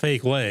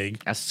fake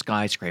leg. A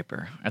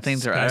skyscraper. I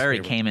think I already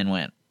Skyscraper. came and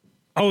went.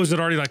 Oh, is it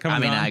already like coming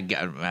I mean,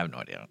 on? I have no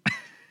idea.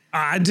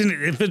 I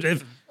didn't.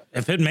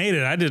 If it made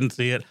it, I didn't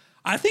see it.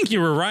 I think you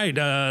were right.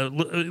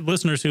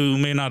 Listeners who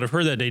may not have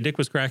heard that day, Dick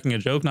was cracking a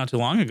joke not too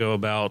long ago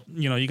about,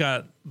 you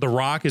got The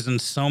Rock is in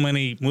so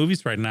many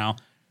movies right now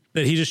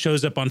that he just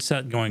shows up on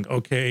set going,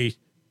 okay,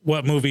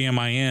 what movie am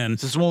I in?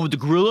 Is this the one with the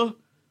gorilla?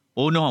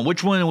 Oh, no.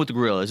 Which one with the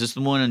gorilla? Is this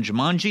the one in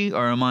Jumanji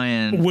or am I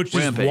in Which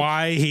Rampage? is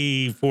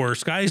why for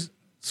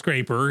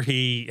Skyscraper,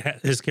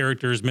 his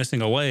character is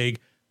missing a leg.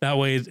 That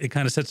way it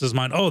kind of sets his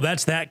mind, oh,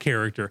 that's that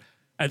character.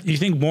 You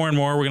think more and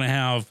more we're going to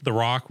have The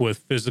Rock with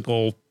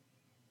physical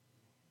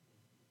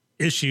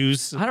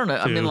issues? I don't know.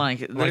 I mean,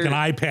 like an there-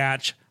 eye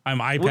patch. I'm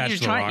eye patch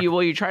The Rock.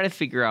 you try to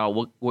figure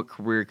out what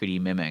career could he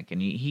mimic,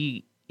 and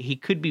he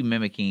could be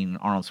mimicking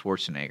Arnold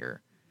Schwarzenegger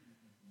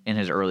in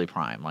his early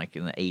prime, like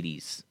in the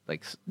 80s.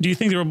 Like, Do you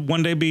think there will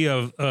one day be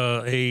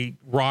a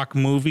Rock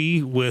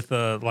movie with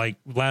like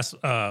Last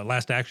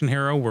Action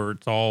Hero where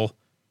it's all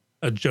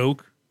a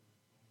joke?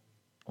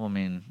 well, I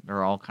mean,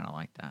 they're all kind of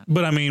like that.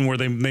 But I mean, where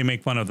they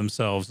make fun of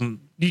themselves. And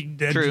did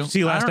you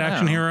see I Last don't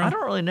Action know. Hero? I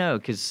don't really know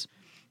because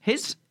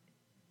his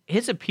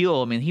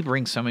appeal. I mean, he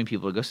brings so many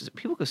people to go.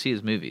 People go see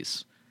his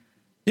movies.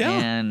 Yeah.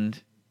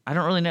 And I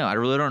don't really know. I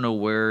really don't know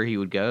where he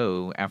would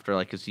go after.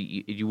 Like,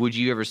 would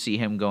you ever see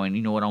him going?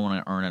 You know what? I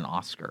want to earn an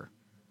Oscar.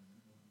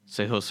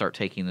 So he'll start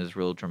taking those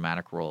real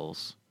dramatic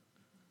roles.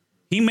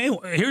 He may.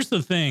 Here's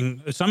the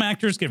thing: some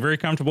actors get very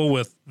comfortable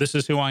with "this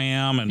is who I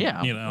am," and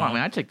Yeah. you know. Well, I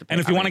mean, I take the. and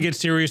if I you want to mean, get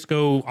serious,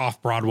 go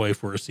off Broadway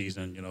for a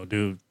season.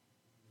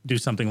 Do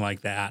something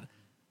like that.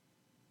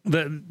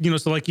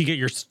 So like you get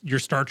your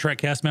Star Trek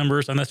cast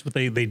members, and that's what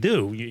they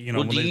do.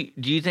 well, do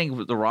you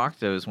think The Rock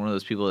though is one of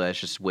those people that's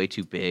just way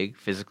too big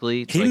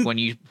physically? It's He- like when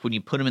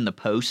you put him in the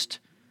post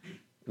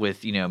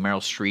with Meryl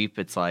Streep,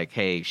 it's like,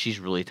 hey, she's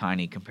really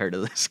tiny compared to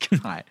this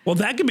guy. Well,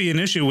 that could be an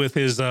issue with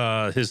his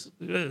co-host.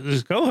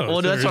 Well, that's or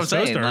what I'm his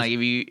saying. co-stars. Like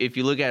if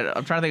you look at,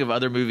 I'm trying to think of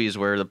other movies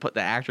where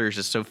the actor is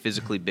just so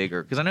physically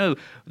bigger. Because I know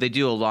they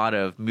do a lot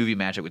of movie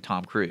magic with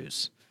Tom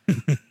Cruise.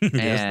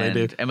 Yes,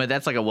 they do. I mean,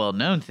 that's like a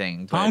well-known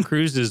thing. But Tom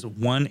Cruise is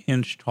 1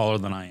 inch taller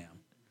than I am,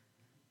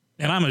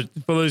 and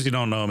for those who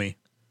don't know me,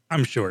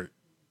 I'm short.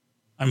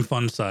 I'm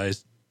fun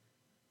sized.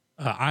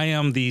 I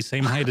am the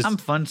same height as I'm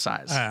fun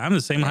size. I'm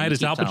the same Yeah, height you as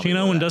keep Al telling me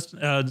Pacino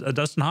and that.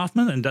 Dustin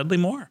Hoffman and Dudley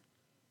Moore.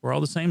 We're all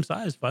the same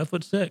size,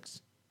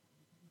 5'6",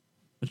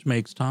 which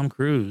makes Tom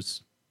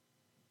Cruise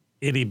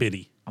itty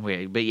bitty.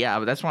 Okay, but yeah,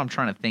 but that's what I'm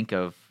trying to think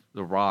of.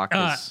 The Rock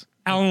is.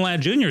 Alan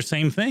Ladd Jr.,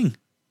 same thing.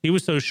 He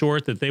was so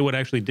short that they would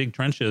actually dig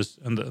trenches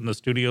in the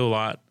studio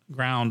lot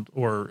ground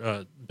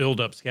or build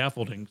up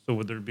scaffolding. So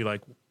would there be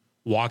like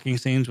walking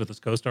scenes with his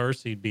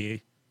co-stars? He'd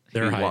be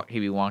their height.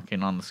 He'd be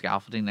walking on the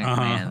scaffolding next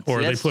man. Or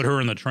See, they put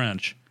her in the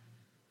trench.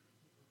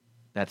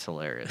 That's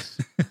hilarious.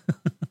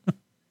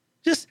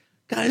 Just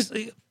guys,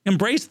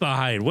 embrace the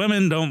height.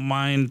 Women don't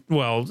mind.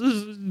 Well,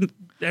 everyone's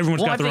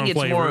Well, got I their think own it's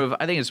flavor.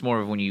 I think it's more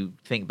of when you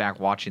think back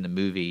watching the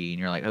movie and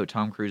you're like, oh,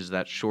 Tom Cruise is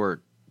that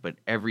short, but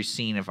every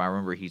scene, if I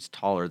remember, he's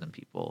taller than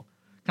people.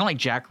 Kind of like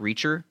Jack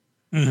Reacher.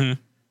 Mhm.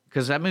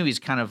 Because that movie's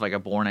kind of like a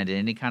Born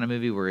Identity kind of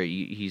movie where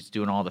he's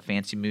doing all the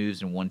fancy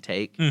moves in one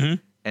take,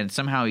 and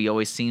somehow he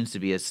always seems to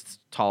be as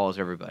tall as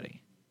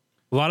everybody.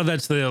 A lot of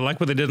that's like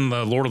what they did in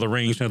the Lord of the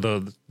Rings.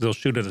 They'll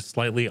shoot at a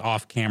slightly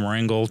off-camera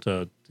angle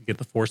to get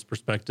the forced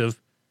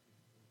perspective.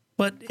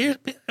 But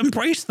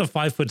embrace the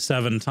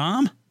 5'7",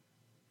 Tom.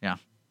 Yeah.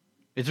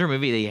 Is there a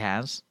movie that he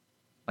has?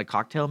 Like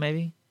Cocktail,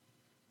 maybe?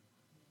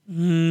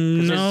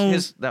 No,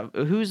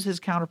 Who's his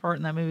counterpart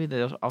in that movie?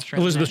 The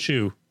Australian Elizabeth guy?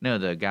 Shue. No,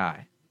 the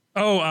guy.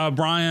 Oh,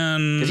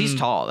 Brian. Because he's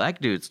tall.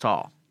 That dude's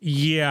tall.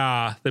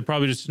 Yeah, they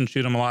probably just didn't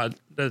shoot him a lot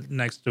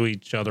next to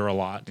each other a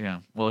lot. Yeah.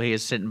 Well, he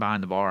is sitting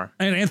behind the bar.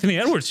 And Anthony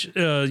Edwards,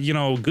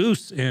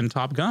 Goose in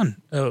Top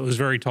Gun, was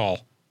very tall.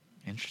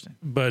 Interesting.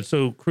 But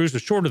so Cruise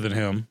was shorter than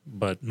him,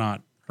 but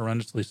not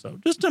horrendously so.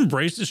 Just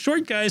embrace it.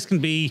 Short guys can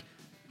be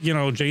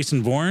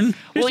Jason Bourne.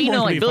 Well, Jason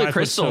Bourne could be Billy 5'7".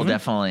 Crystal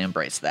definitely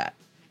embraced that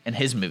in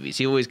his movies.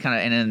 He always kind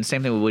of, and then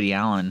same thing with Woody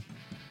Allen.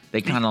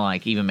 They kind of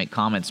like even make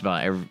comments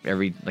about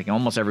every like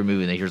almost every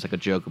movie. They here's like a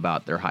joke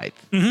about their height.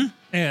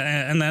 Mm-hmm.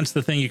 And that's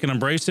the thing. You can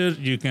embrace it.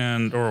 You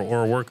can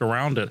or work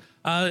around it.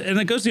 And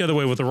it goes the other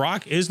way with The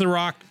Rock. Is The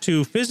Rock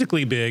too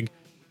physically big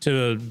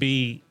to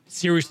be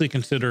seriously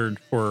considered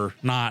for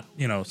not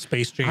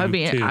Space Jam? I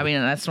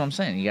mean, that's what I'm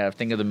saying. You got to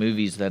think of the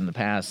movies that in the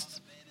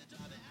past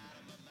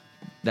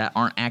that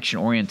aren't action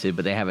oriented,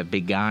 but they have a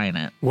big guy in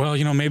it. Well,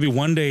 maybe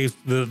one day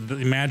the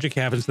magic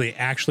happens. They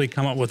actually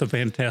come up with a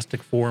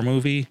Fantastic Four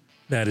movie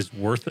that is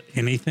worth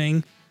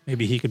anything.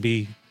 Maybe he could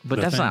be. But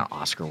that's not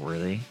Oscar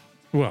worthy.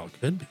 Well, it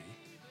could be.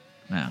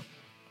 No,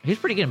 he's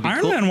pretty good.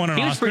 Iron Man won an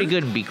Oscar. He was pretty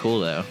good and Be Cool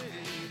though.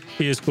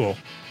 He is cool.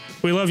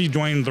 We love you,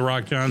 Dwayne The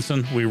Rock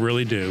Johnson. We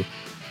really do.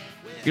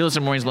 You're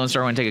listening to Mornings Lone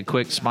Star. We're going to take a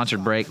quick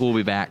sponsored break. We'll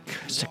be back.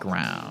 Stick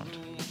around.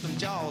 Some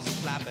jaws are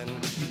flapping.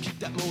 You keep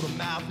that motor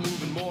mouth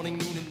moving morning,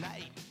 noon, and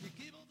night.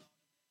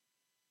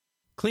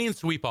 Clean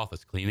Sweep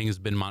Office Cleaning has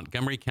been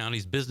Montgomery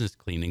County's business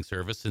cleaning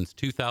service since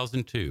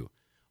 2002,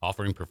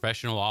 offering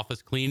professional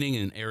office cleaning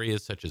in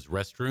areas such as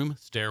restroom,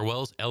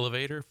 stairwells,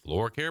 elevator,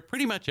 floor care,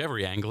 pretty much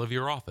every angle of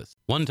your office.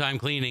 One-time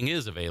cleaning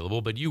is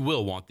available, but you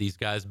will want these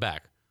guys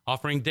back.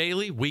 Offering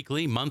daily,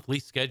 weekly, monthly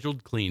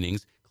scheduled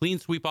cleanings, Clean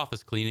Sweep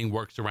Office Cleaning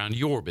works around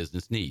your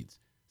business needs.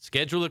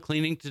 Schedule a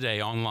cleaning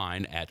today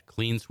online at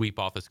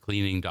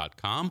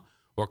cleansweepofficecleaning.com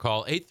or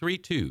call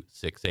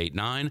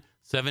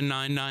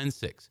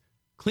 832-689-7996.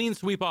 Clean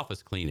Sweep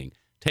Office Cleaning.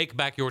 Take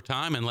back your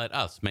time and let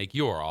us make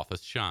your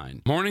office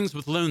shine. Mornings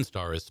with Lone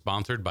Star is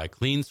sponsored by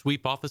Clean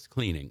Sweep Office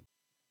Cleaning.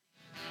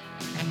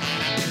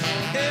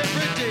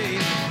 Every day.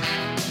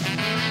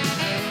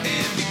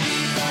 If you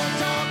keep on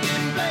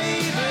talking,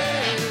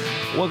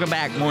 baby. Welcome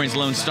back, Mornings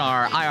Lone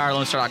Star,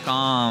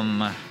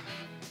 irlonestar.com.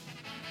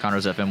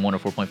 Conroe's FM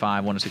 104.5,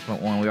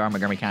 106.1. We are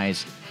Montgomery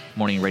County's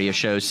morning radio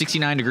show.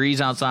 69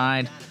 degrees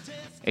outside,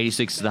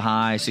 86 is the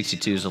high,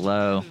 62 is the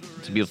low.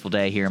 It's a beautiful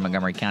day here in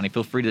Montgomery County.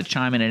 Feel free to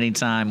chime in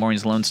anytime.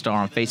 Mornings Lone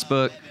Star on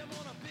Facebook.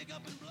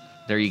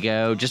 There you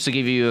go. Just to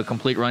give you a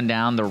complete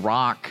rundown, The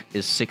Rock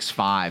is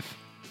 6'5".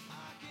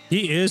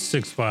 He is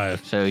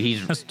 6'5". So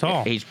that's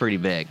tall. He's pretty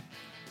big.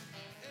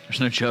 There's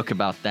no joke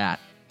about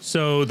that.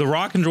 So The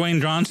Rock and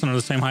Dwayne Johnson are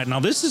the same height. Now,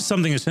 this is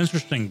something that's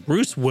interesting.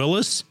 Bruce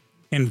Willis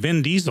and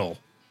Vin Diesel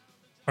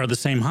are the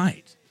same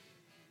height.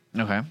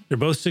 Okay. They're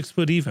both 6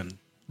 foot even.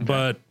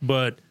 Okay.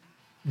 But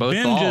both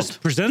Vin bald.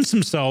 just presents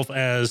himself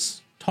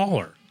as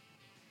taller.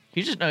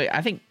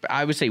 I think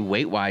I would say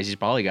weight-wise, he's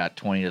probably got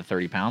 20 to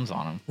 30 pounds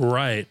on him.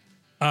 Right.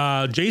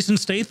 Jason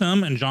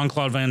Statham and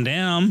Jean-Claude Van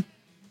Damme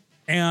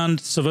and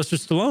Sylvester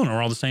Stallone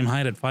are all the same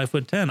height at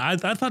 5'10". I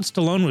thought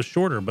Stallone was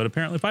shorter, but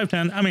apparently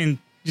 5'10". I mean,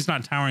 he's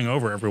not towering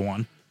over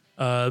everyone.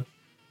 Not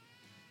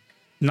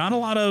a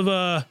lot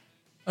of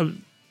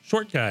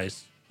short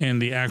guys in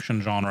the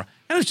action genre.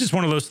 And it's just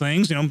one of those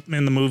things, in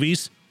the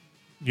movies,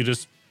 you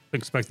just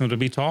expect them to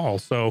be tall.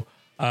 So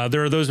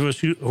there are those of us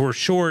who are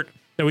short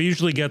that we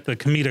usually get the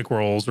comedic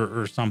roles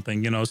or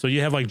something, So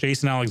you have like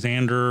Jason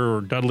Alexander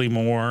or Dudley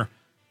Moore,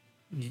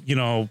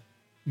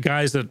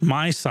 guys at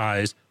my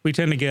size, we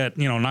tend to get,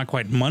 not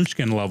quite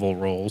Munchkin level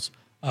roles.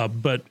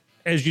 But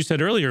as you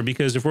said earlier,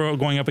 because if we're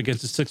going up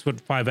against a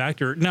 6'5"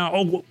 actor,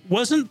 now,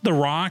 wasn't The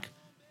Rock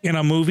in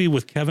a movie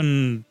with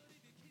Kevin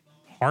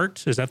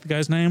Hart? Is that the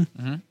guy's name?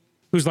 Mm-hmm.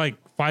 Who's like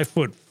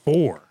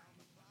 5'4".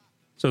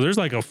 So there's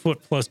like a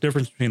foot plus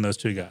difference between those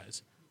two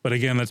guys. But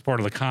again, that's part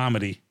of the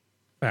comedy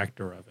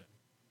factor of it.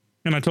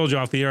 And I told you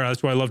off the air,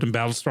 that's why I loved in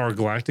Battlestar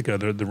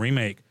Galactica, the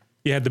remake.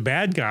 You had the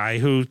bad guy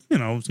who,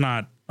 is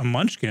not a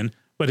munchkin,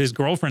 but his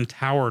girlfriend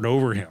towered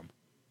over him,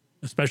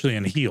 especially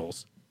in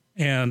heels.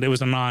 And it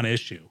was a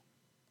non-issue.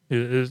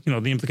 The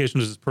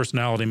implication was his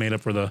personality made up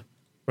for the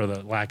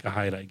lack of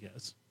height, I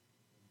guess.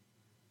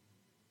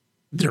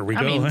 There we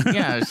go.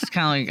 Yeah, it's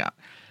kind of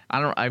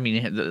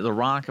like, the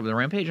Rock of the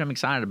Rampage, I'm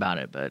excited about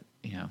it, but,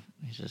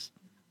 he's just.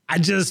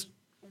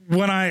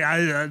 When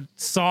I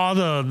saw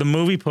the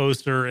movie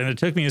poster and it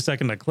took me a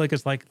second to click,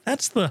 it's like,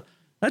 that's the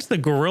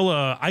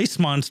gorilla ice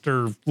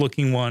monster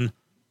looking one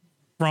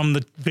from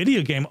the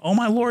video game. Oh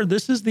my Lord,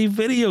 this is the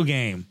video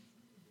game.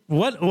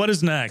 What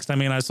is next?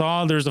 I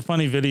saw there's a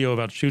funny video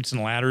about Chutes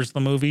and Ladders, the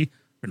movie,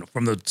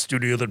 from the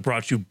studio that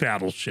brought you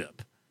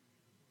Battleship.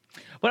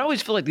 But I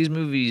always feel like these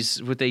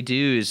movies, what they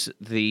do is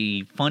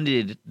they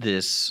funded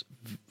this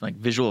like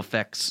visual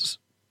effects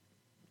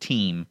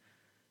team,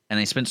 and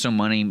they spent so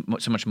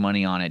much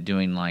money on it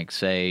doing like,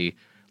 say,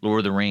 Lord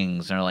of the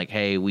Rings. And they're like,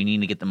 hey, we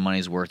need to get the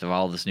money's worth of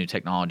all this new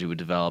technology we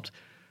developed.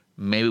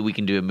 Maybe we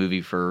can do a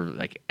movie for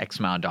like X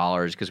amount of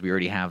dollars because we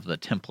already have the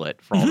template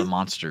for all the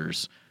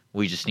monsters.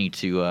 We just need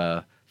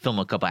to film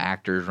a couple of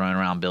actors running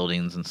around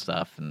buildings and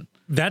stuff. And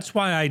that's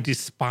why I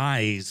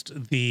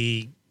despised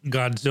the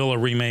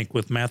Godzilla remake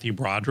with Matthew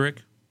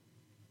Broderick,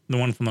 the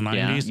one from the 90s.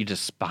 Yeah, you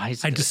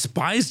despised it. I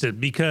despised it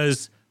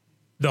because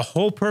the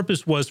whole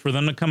purpose was for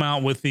them to come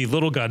out with the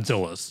little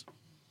Godzillas.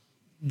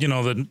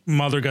 The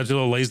mother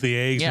Godzilla lays the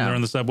eggs and they're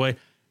in the subway.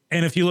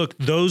 And if you look,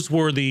 those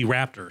were the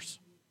raptors.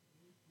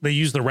 they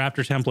used the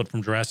raptor template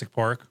from Jurassic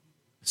Park.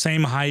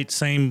 Same height,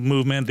 same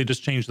movement. They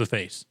just changed the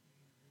face.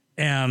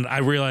 And I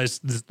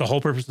realized the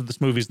whole purpose of this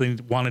movie is they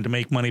wanted to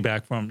make money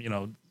back from,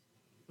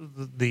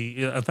 the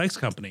effects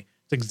company.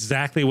 It's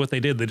exactly what they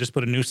did. They just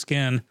put a new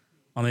skin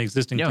on the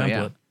existing template.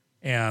 Yeah.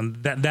 And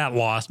that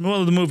lost me.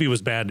 Well, the movie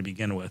was bad to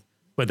begin with,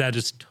 but that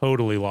just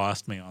totally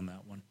lost me on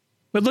that one.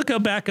 But look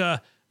back,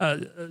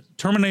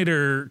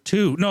 Terminator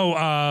 2. No,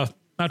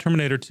 not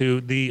Terminator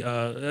 2.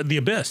 The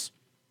Abyss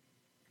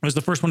was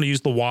the first one to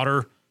use the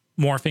water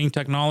morphing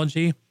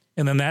technology.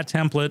 And then that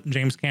template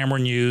James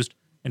Cameron used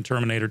in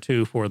Terminator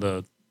 2 for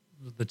the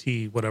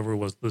whatever it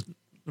was, the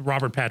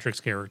Robert Patrick's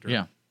character.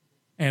 Yeah.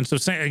 And so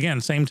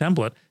same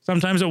template.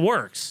 Sometimes it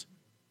works.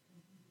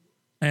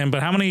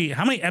 But how many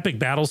epic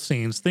battle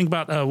scenes? Think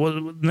about what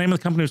the name of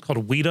the company was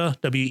called WETA,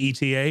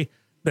 WETA.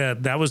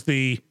 That was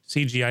the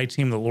CGI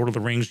team that Lord of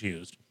the Rings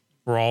used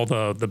for all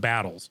the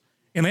battles.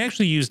 And they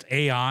actually used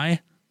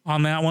AI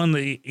on that one.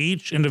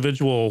 Each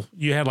individual,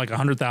 you had like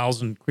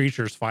 100,000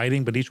 creatures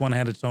fighting, but each one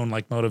had its own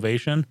like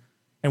motivation.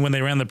 And when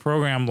they ran the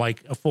program,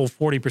 like a full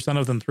 40%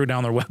 of them threw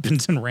down their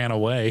weapons and ran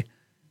away.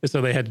 So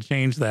they had to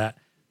change that.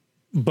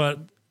 But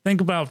think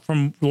about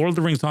from Lord of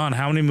the Rings on,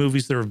 how many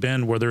movies there have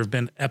been where there have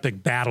been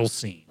epic battle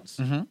scenes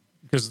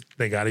because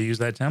they got to use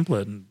that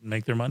template and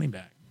make their money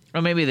back.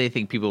 Or maybe they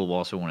think people will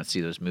also want to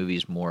see those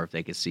movies more if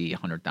they could see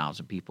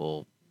 100,000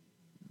 people,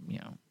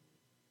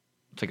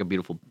 it's like a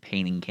beautiful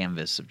painting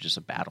canvas of just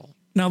a battle.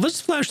 Now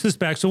let's flash this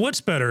back. So what's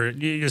better, a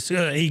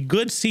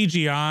good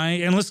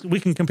CGI, and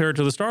we can compare it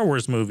to the Star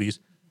Wars movies,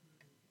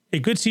 a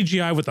good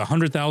CGI with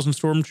 100,000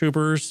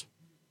 stormtroopers,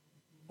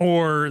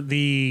 or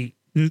the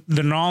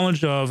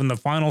knowledge of in the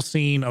final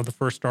scene of the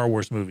first Star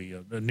Wars movie,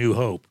 A New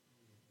Hope.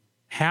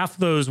 Half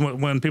those,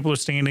 when people are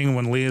standing,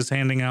 when Leia's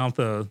handing out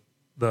the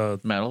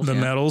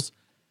medals,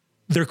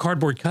 they're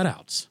cardboard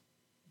cutouts.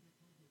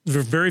 There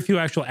are very few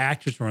actual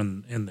actors were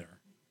in there.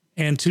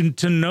 And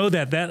to know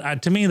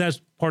that to me, that's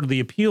part of the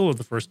appeal of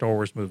the first Star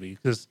Wars movie,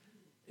 because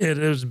it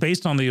was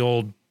based on the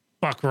old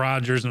Buck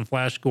Rogers and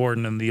Flash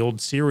Gordon and the old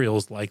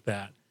serials like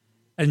that.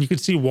 And you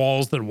could see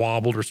walls that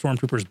wobbled or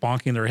stormtroopers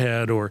bonking their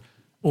head or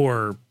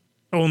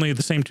only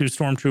the same two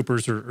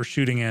stormtroopers are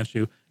shooting at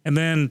you. And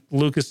then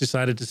Lucas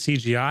decided to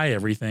CGI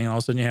everything. All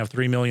of a sudden you have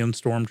 3 million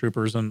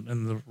stormtroopers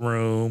in the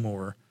room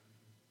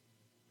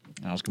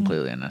That was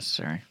completely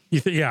unnecessary.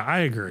 Yeah, I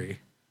agree.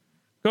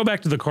 Go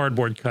back to the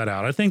cardboard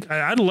cutout. I think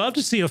I'd love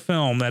to see a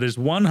film that is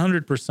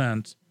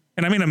 100%,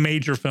 and I mean a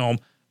major film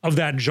of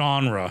that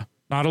genre,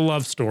 not a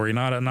love story,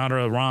 not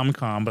a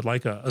rom-com, but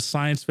like a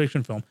science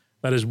fiction film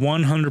that is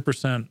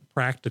 100%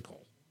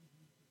 practical.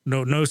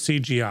 No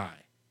CGI.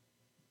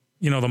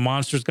 The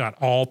monsters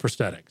got all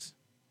prosthetics.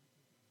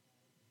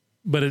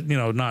 But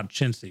not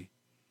chintzy.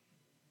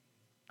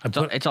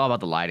 It's all about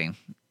the lighting.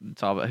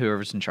 It's all about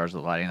whoever's in charge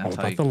of the lighting. That's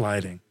all about the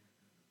lighting.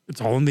 It's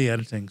all in the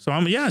editing. So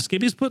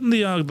Skippy's putting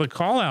the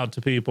call out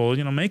to people.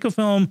 Make a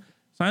film,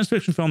 science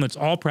fiction film that's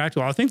all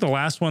practical. I think the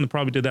last one that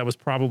probably did that was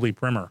probably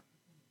Primer.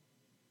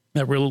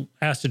 That real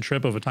acid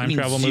trip of a time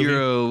travel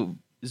movie.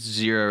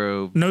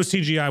 Zero. No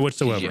CGI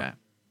whatsoever.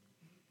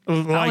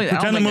 CGI.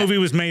 Pretend the movie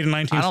was made in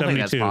 1972. I don't think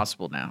that's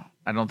possible now.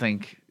 I don't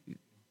think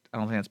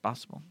that's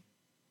possible.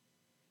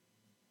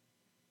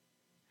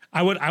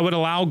 I would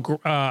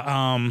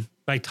allow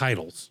like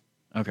titles.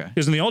 Okay.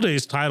 Because in the old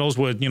days, titles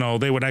would,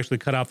 they would actually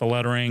cut out the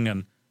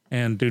lettering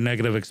and do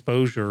negative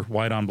exposure,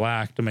 white on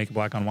black, to make it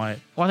black on white.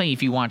 Well, I think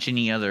if you watch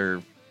any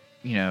other,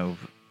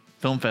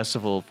 film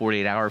festival,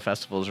 48-hour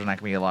festivals, there's not going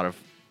to be a lot of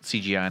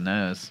CGI in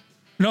those.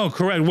 No,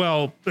 correct.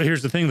 Well,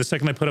 here's the thing. The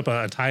second they put up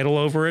a title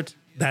over it,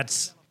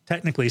 that's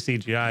technically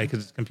CGI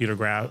because it's computer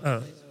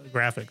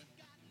graphic.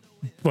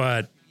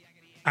 But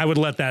I would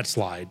let that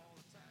slide.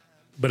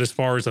 But as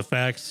far as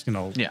effects,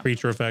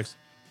 creature effects.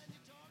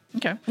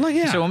 Okay. Well,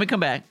 yeah. So when we come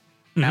back,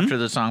 after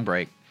the song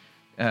break,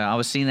 I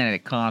was seeing that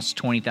it costs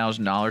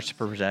 $20,000 to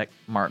protect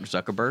Mark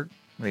Zuckerberg,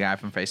 the guy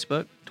from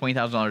Facebook,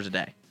 $20,000 a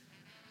day.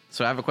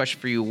 So I have a question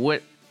for you.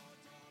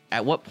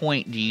 At what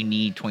point do you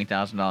need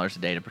 $20,000 a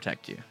day to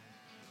protect you?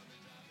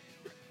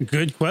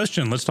 Good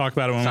question. Let's talk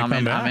about it when we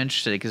come back. I'm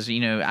interested because,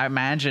 I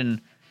imagine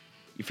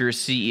if you're a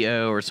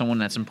CEO or someone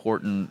that's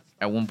important,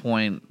 at one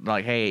point,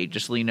 like, hey,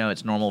 just so you know,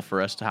 it's normal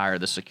for us to hire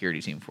the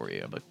security team for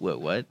you. I'm like,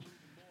 what?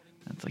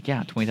 It's like,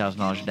 yeah,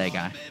 $20,000 a day,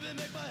 guy.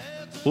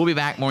 We'll be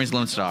back. Mornings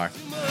Lone Star.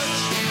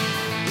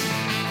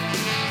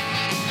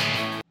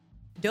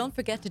 Don't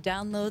forget to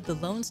download the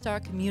Lone Star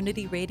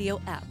Community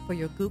Radio app for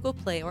your Google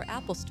Play or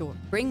Apple Store.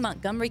 Bring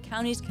Montgomery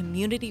County's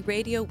community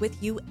radio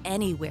with you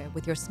anywhere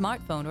with your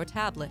smartphone or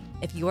tablet.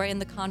 If you are in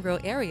the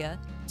Conroe area,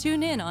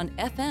 tune in on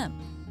FM.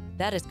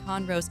 That is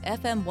Conroe's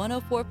FM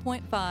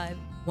 104.5,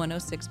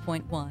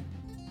 106.1.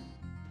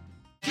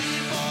 Keep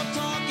on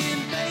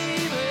talking,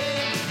 baby.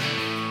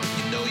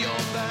 You know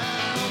you're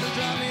bound to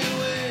drive me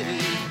away.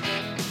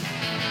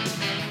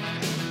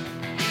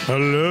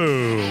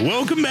 Hello.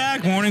 Welcome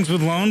back. Mornings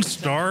with Lone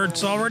Star.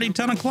 It's already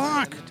 10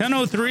 o'clock.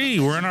 10:03.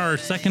 We're in our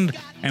second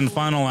and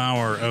final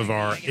hour of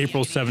our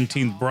April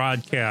 17th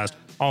broadcast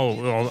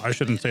well, I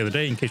shouldn't say the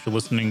date in case you're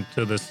listening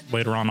to this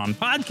later on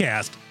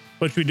podcast,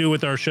 which we do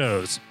with our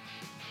shows.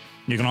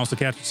 You can also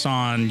catch us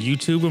on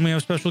YouTube when we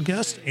have special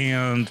guests,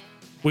 and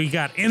we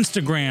got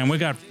Instagram, we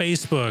got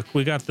Facebook,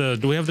 we got do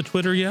we have the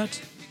Twitter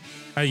yet?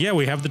 Yeah,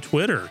 we have the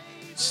Twitter.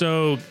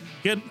 So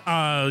get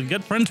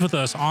friends with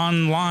us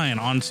online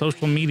on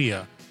social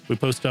media. We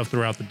post stuff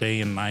throughout the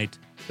day and night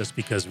just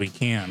because we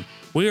can.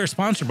 We are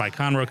sponsored by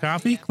Conroe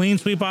Coffee, Clean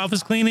Sweep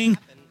Office Cleaning,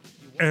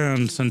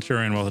 and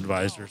Centurion Wealth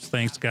Advisors.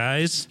 Thanks,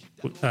 guys.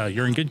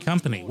 You're in good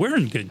company. We're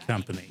in good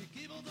company.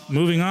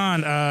 Moving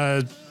on,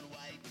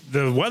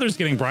 the weather's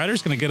getting brighter.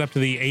 It's going to get up to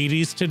the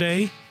 80s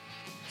today,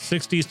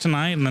 60s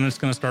tonight, and then it's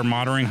going to start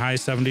moderating high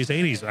 70s,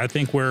 80s. I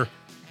think we're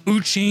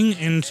ooching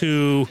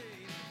into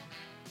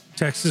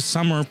Texas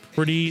summer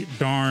pretty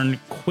darn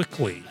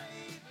quickly.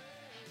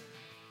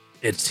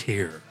 It's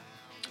here.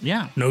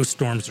 Yeah. No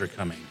storms are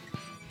coming.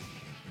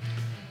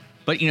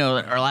 But, you know,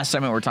 our last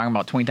segment, we were talking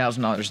about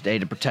 $20,000 a day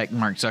to protect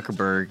Mark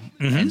Zuckerberg.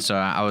 And so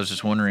I was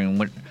just wondering,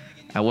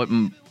 at what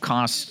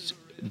cost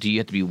do you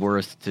have to be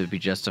worth to be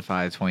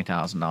justified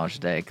 $20,000 a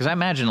day? Because I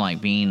imagine,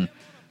 like, being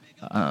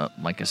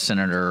like a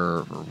senator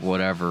or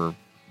whatever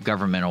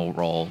governmental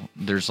role,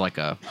 there's like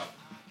a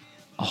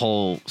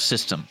whole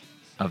system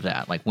of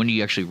that. Like, when do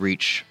you actually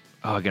reach,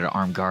 I got an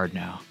armed guard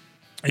now?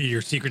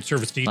 Your Secret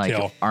Service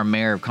detail. Like, our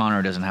mayor of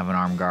Conroe doesn't have an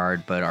armed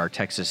guard, but our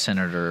Texas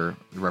senator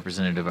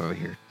representative over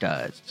here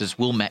does. Does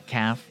Will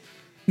Metcalf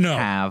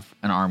have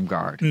an armed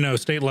guard? No,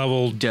 state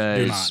level does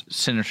do not.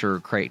 Senator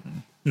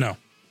Creighton? No.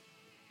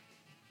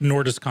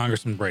 Nor does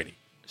Congressman Brady.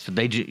 So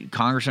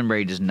Congressman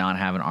Brady does not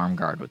have an armed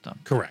guard with them.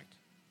 Correct.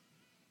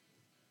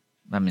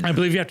 I mean, I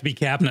believe you have to be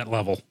cabinet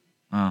level.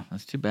 Oh,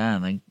 that's too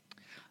bad. Like,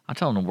 I'll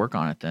tell them to work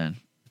on it then.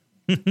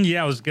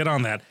 Yeah, let's get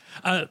on that.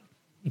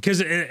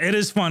 Because it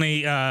is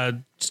funny.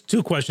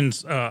 Two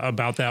questions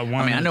about that. One,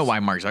 I mean, I know why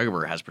Mark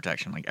Zuckerberg has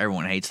protection. Like,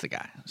 everyone hates the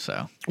guy.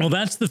 So, well,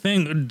 that's the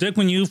thing, Dick.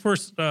 When you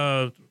first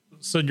said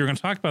you're going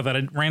to talk about that,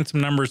 I ran some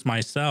numbers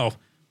myself,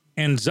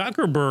 and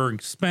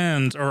Zuckerberg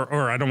spends,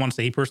 or I don't want to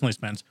say he personally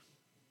spends.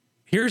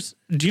 Do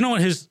you know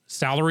what his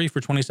salary for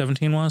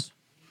 2017 was?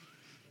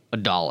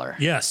 $1.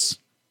 Yes.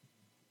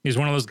 He's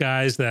one of those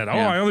guys that,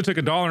 I only took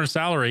 $1 in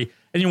salary.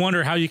 And you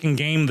wonder how you can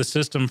game the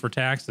system for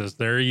taxes.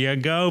 There you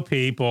go,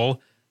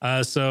 people.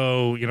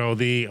 So, you know,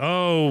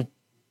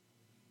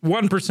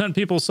 1%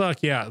 people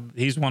suck. Yeah,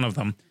 he's one of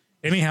them.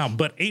 Anyhow,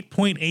 but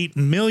 $8.8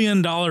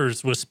 million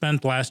was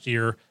spent last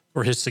year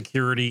for his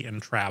security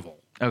and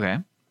travel. Okay.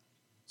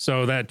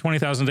 So that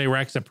 20,000 a day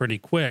racks up pretty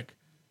quick.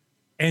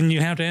 And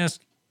you have to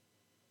ask,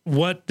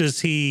 what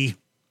does he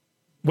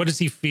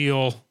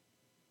feel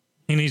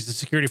he needs the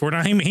security for?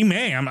 Now, he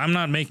may. I'm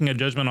not making a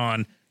judgment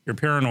on your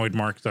paranoid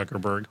Mark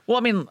Zuckerberg. Well, I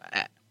mean,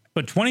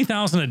 but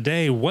 20,000 a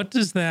day, what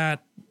does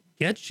that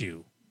get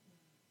you?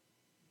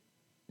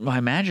 Well, I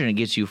imagine it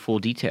gets you full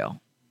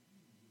detail,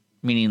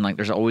 meaning like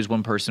there's always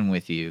one person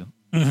with you.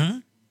 Mm-hmm.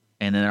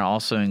 And then it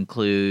also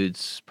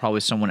includes probably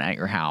someone at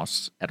your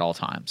house at all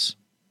times.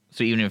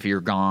 So even if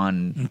you're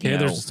gone, okay,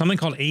 there's something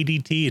called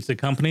ADT. It's a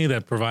company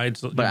that provides.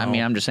 But I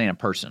mean, I'm just saying a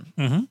person.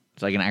 Mm-hmm.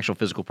 It's like an actual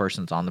physical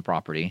person that's on the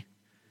property.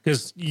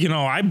 Because, you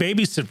know, I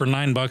babysit for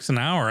 $9 an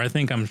hour. I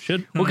think I'm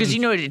shit. Well, because, you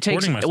know, it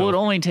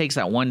only takes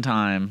that one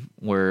time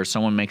where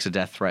someone makes a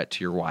death threat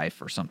to your wife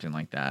or something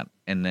like that.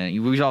 And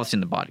then we've all seen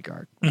The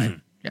Bodyguard, right? Mm-hmm.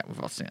 Yeah, we've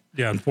all seen it.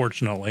 Yeah,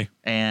 unfortunately.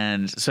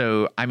 And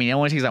so, I mean, it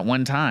only takes that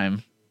one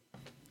time.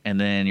 And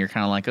then you're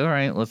kind of like, all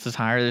right, let's just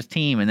hire this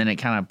team. And then it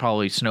kind of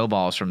probably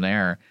snowballs from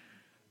there.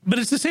 But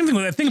it's the same thing.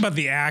 I think about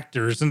the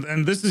actors,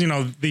 and this is, you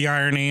know, the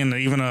irony, and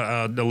even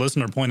the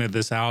listener pointed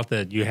this out,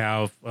 that you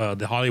have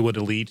the Hollywood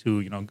elite who,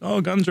 you know,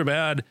 guns are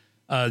bad.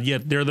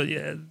 Yet they're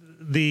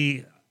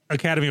the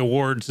Academy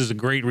Awards is a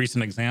great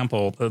recent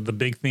example. The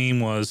big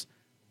theme was,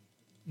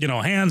 you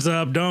know, hands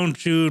up, don't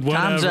shoot,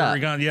 whatever.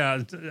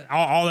 Yeah,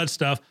 all that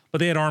stuff. But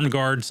they had armed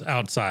guards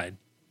outside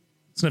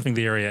sniffing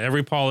the area.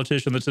 Every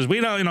politician that says,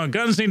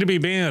 guns need to be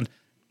banned,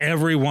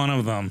 every one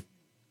of them.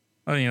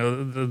 You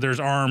know, there's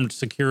armed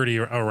security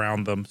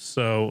around them.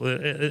 So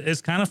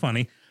it's kind of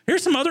funny.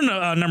 Here's some other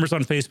numbers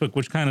on Facebook,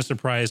 which kind of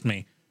surprised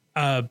me.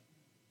 Do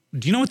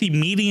you know what the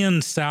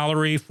median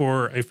salary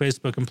for a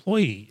Facebook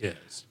employee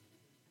is?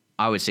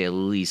 I would say at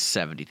least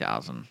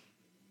 $70,000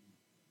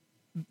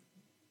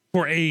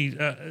 for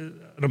an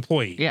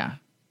employee. Yeah,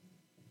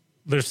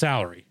 their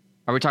salary.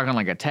 Are we talking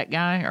like a tech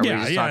guy? Are we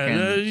just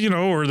talking,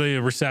 or the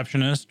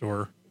receptionist,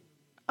 or?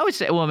 I would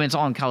say, well, I mean, it's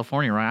all in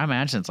California, right? I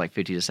imagine it's like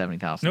 $50,000 to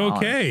 $70,000.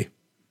 Okay.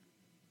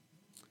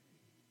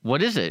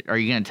 What is it? Are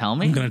you going to tell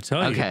me? I'm going to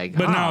tell you. Okay.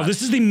 But now,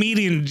 this is the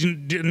median.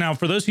 Now,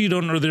 for those of you who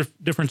don't know the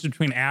difference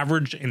between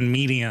average and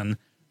median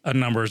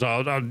numbers,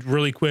 I'll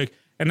really quick.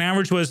 An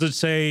average was, let's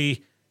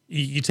say,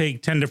 you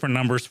take 10 different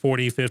numbers,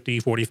 40, 50,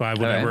 45,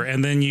 whatever,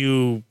 and then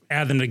you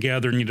add them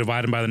together and you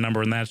divide them by the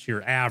number, and that's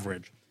your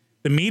average.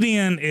 The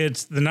median,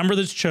 it's the number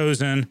that's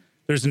chosen.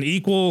 There's an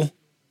equal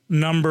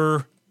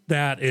number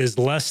that is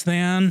less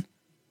than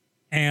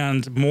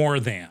and more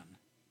than.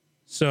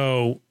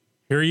 So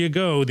here you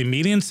go. The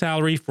median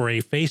salary for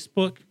a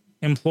Facebook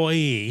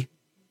employee,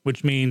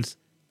 which means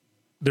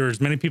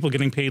there's many people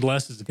getting paid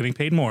less as getting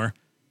paid more,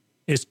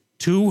 is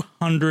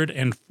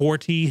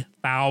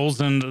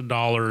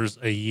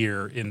 $240,000 a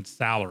year in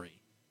salary.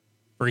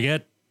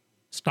 Forget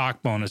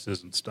stock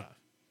bonuses and stuff.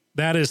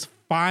 That is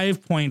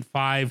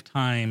 5.5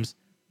 times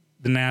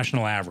the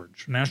national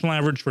average. National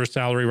average for a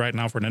salary right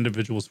now for an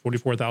individual is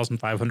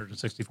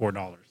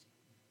 $44,564.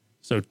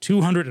 So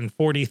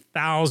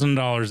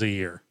 $240,000 a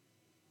year.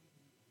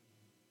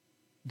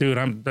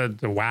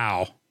 Dude,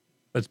 wow.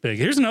 That's big.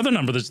 Here's another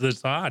number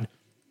that's odd.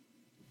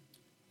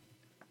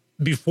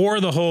 Before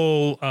the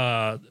whole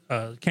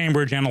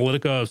Cambridge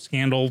Analytica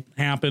scandal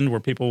happened, where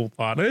people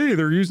thought, hey,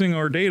 they're using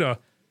our data,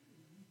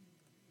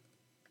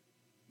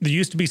 there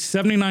used to be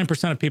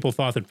 79% of people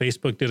thought that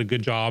Facebook did a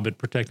good job at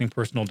protecting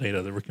personal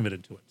data that were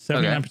committed to it.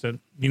 79%. Okay.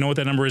 You know what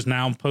that number is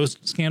now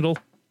post-scandal?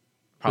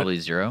 Probably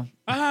zero.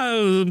 A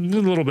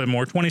little bit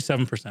more,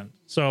 27%.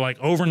 So like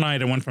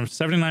overnight, it went from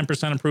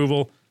 79%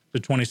 approval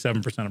to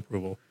 27%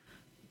 approval.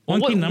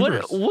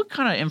 What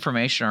kind of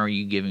information are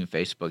you giving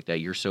Facebook that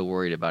you're so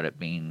worried about it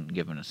being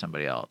given to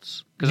somebody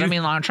else? Because I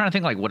mean, I'm trying to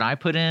think like what I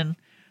put in.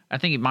 I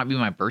think it might be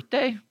my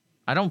birthday.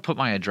 I don't put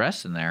my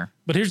address in there.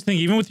 But here's the thing,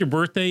 even with your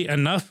birthday,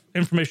 enough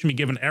information be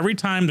given. Every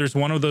time there's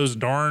one of those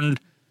darned,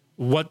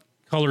 what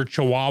color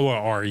chihuahua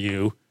are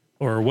you?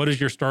 Or what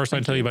does your star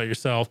sign tell you about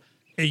yourself?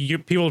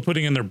 People are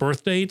putting in their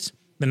birth dates,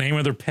 the name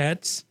of their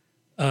pets,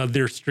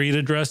 their street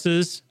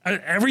addresses,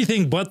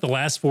 everything but the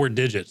last 4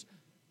 digits.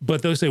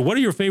 But they'll say, what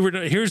are your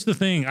favorite? Here's the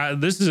thing.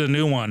 This is a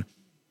new one.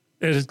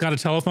 It's got a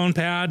telephone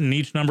pad, and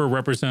each number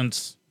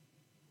represents,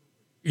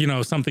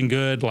 something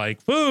good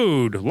like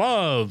food,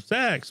 love,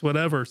 sex,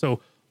 whatever.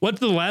 So what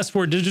do the last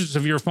 4 digits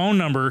of your phone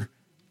number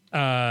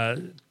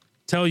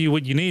tell you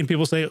what you need? And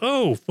people say,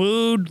 oh,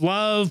 food,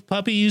 love,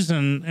 puppies.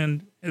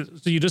 And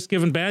so you're just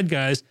giving bad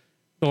guys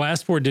the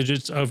last 4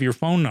 digits of your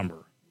phone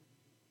number.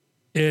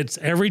 It's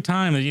every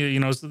time that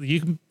you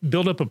can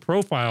build up a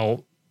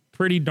profile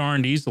pretty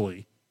darned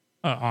easily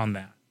on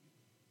that.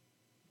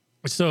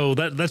 So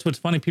that's what's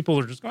funny. People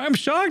are just going, I'm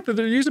shocked that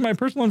they're using my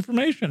personal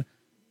information.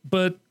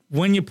 But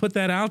when you put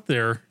that out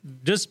there,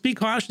 just be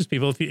cautious,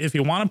 people. If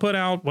you want to put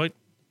out what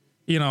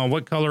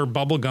color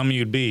bubble gum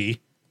you'd be,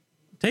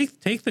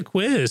 take the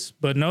quiz.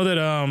 But know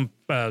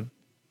that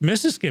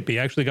Mrs. Skippy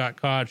actually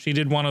got caught. She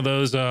did one of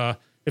those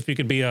if you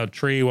could be a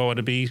tree, what would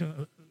it be?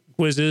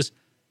 Quizzes.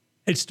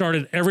 It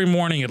started every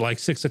morning at like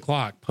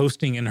 6:00,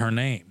 posting in her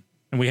name,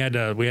 and we had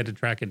to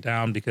track it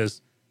down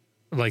because,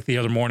 like the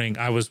other morning,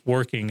 I was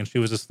working and she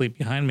was asleep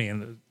behind me,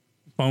 and the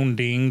phone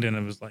dinged, and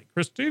it was like,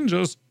 Christine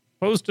just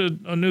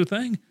posted a new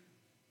thing.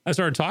 I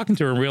started talking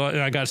to her and realized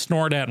I got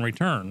snored at in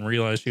return and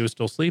realized she was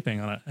still sleeping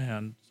on it.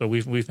 And so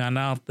we found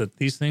out that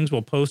these things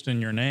will post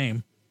in your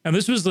name. And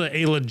this was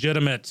a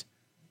legitimate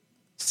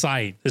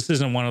site. This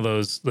isn't one of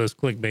those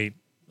clickbait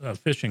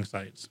phishing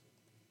sites.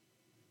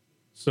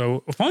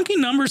 So funky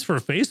numbers for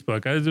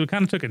Facebook. I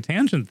kind of took a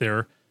tangent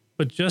there,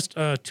 but just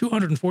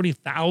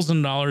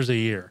 $240,000 a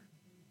year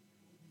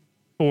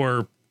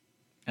for.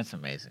 That's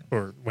amazing.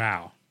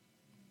 Wow.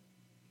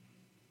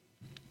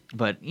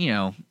 But,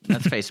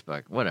 that's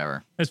Facebook.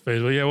 Whatever. That's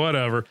Facebook. Yeah,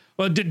 whatever.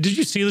 Well, did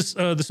you see this,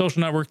 The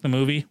Social Network, the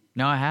movie?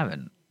 No, I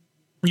haven't.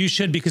 You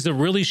should, because it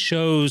really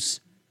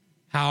shows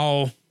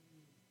how,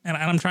 and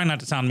I'm trying not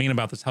to sound mean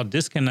about this, how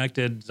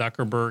disconnected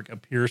Zuckerberg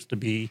appears to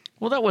be.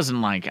 Well, that wasn't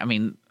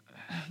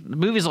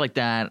movies like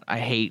that I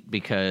hate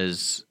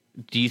because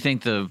do you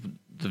think the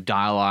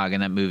dialogue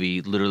in that movie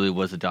literally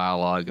was the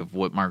dialogue of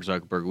what Mark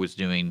Zuckerberg was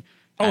doing?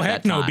 Oh,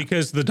 heck no,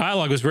 because the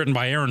dialogue was written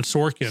by Aaron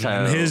Sorkin. So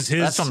and his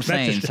that's what I'm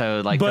saying.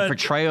 So, the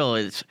portrayal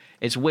it's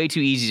way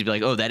too easy to be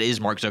like, oh, that is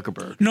Mark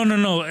Zuckerberg. No.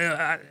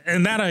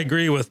 And that I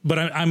agree with. But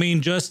I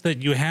mean, just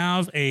that you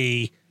have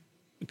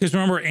because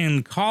remember,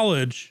 in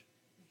college,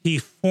 he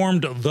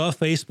formed the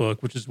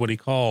Facebook, which is what he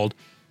called,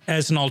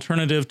 as an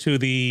alternative to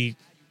the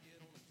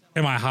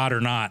Am I Hot or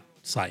Not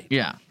site.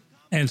 Yeah.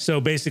 And so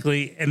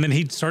basically, and then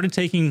he started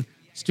taking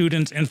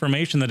students'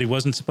 information that he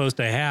wasn't supposed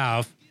to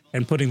have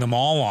and putting them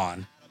all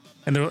on.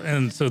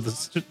 And so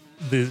the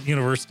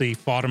university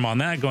fought him on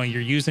that, going,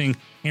 you're using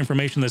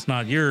information that's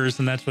not yours,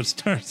 and that's what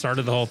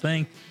started the whole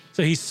thing.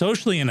 So he's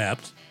socially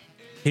inept.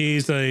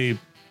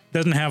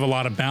 Doesn't have a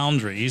lot of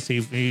boundaries.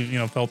 He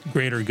felt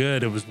greater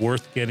good. It was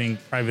worth getting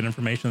private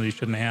information that he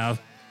shouldn't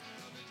have.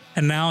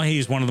 And now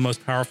he's one of the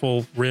most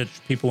powerful, rich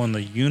people in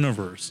the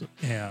universe.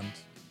 And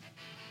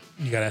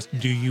you got to ask,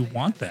 do you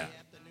want that?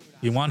 Do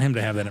you want him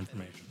to have that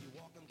information?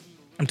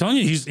 I'm telling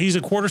you, he's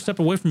a quarter step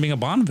away from being a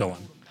Bond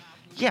villain.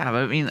 Yeah,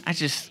 but I mean,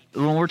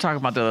 when we're talking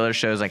about the other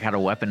shows, like how to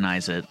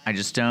weaponize it, I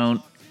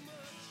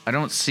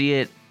don't see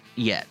it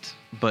yet,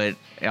 but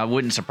it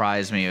wouldn't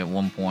surprise me at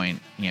one point,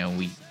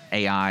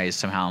 AI is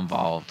somehow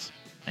involved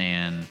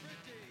and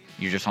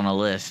you're just on a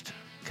list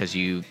because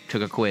you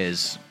took a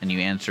quiz and you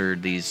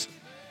answered these,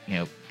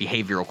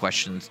 behavioral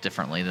questions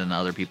differently than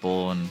other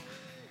people. And,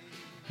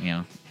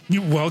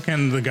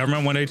 can the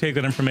government one day take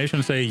that information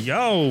and say,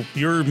 yo,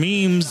 your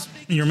meme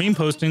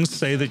postings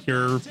say that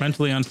you're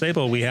mentally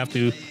unstable. We have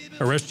to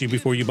arrest you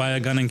before you buy a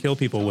gun and kill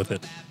people with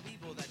it.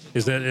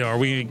 Are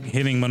we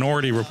hitting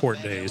Minority Report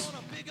days?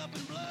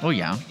 Oh,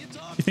 yeah.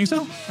 You think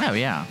so? Oh,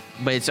 yeah.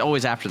 But it's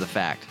always after the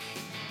fact.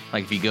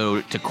 Like if you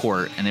go to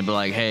court and they'd be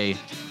like, hey,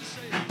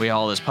 we have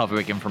all this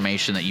public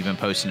information that you've been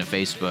posting to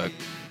Facebook.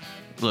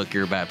 Look,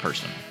 you're a bad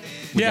person.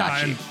 We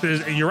got you.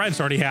 And you're right. It's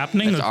already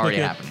happening. It's Let's already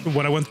look at happening.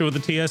 what I went through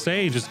with the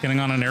TSA, just getting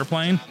on an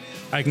airplane.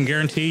 I can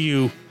guarantee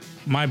you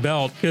my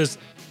belt, because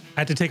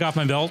I had to take off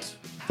my belt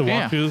to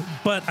walk through,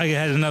 but I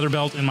had another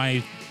belt in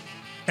my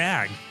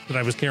bag that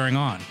I was carrying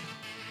on.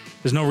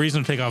 There's no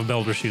reason to take off a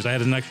belt or shoes. I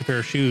had an extra pair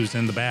of shoes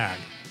in the bag.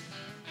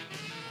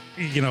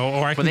 You know,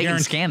 or I can But they can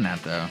guarantee scan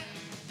that, though.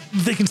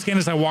 they can scan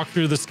as I walk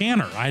through the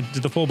scanner. I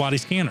did the full body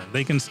scanner.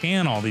 They can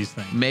scan all these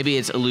things. Maybe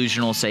it's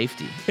illusional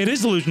safety. It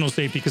is illusional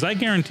safety, because I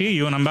guarantee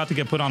you, and I'm about to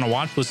get put on a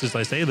watch list as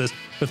I say this,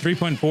 the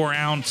 3.4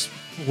 ounce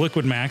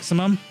liquid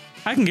maximum,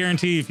 I can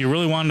guarantee if you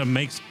really wanted to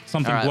make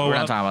something All right, blow we're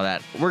up. not talking about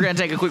that. We're going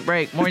to take a quick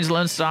break. Mornings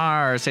Lone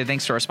Star. Say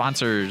thanks to our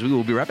sponsors. We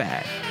will be right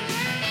back.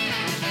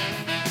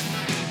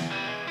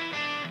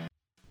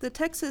 The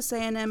Texas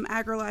A&M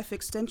AgriLife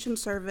Extension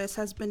Service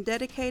has been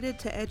dedicated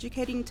to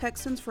educating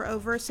Texans for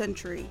over a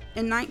century.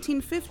 In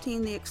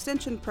 1915, the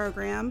Extension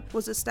Program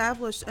was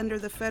established under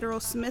the federal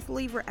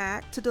Smith-Lever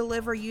Act to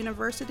deliver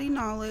university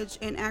knowledge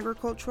and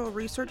agricultural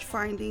research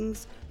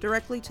findings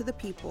directly to the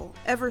people.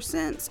 Ever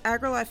since,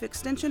 AgriLife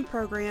Extension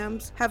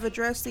programs have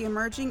addressed the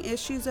emerging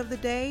issues of the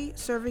day,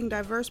 serving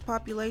diverse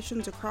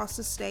populations across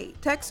the state.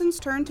 Texans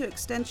turn to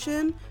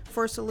Extension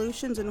for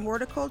solutions in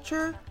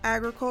horticulture,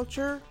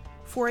 agriculture,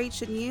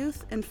 4-H and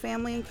youth, and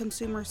family and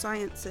consumer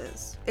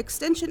sciences.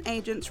 Extension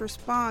agents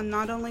respond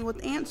not only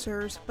with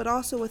answers, but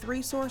also with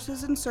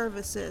resources and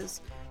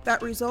services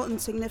that result in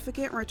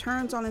significant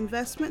returns on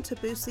investment to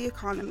boost the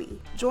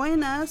economy.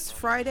 Join us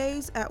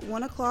Fridays at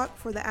 1 o'clock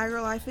for the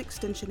AgriLife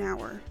Extension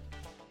Hour.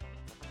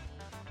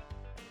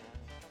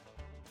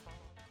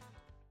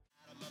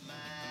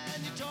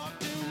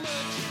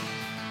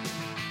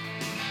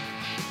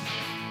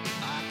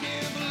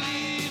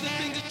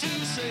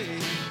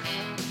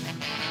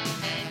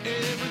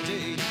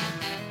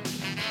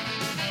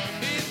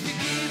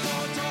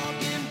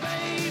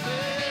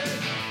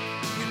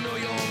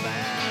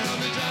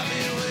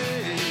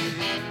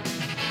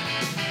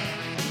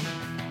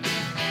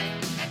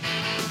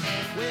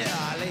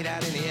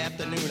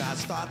 I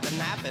start the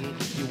napping.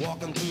 You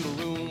walking through the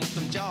room with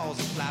them jaws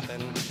a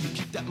flapping. You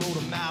keep that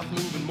motor mouth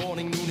moving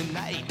morning, noon, and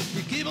night.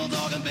 You keep on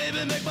talking,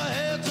 baby, make my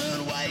hair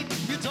turn white.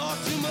 You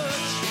talk too much.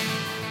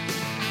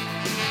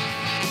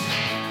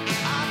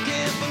 I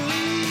can't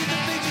believe the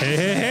things you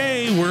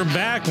Hey, we're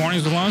back.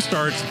 Mornings with Lone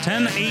Star. It's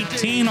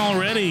 10:18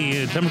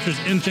 already. Temperature's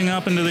inching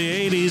up into the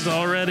 80s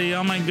already.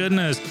 Oh my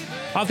goodness.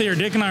 Out there,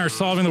 Dick and I are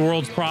solving the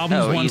world's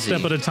problems one easy.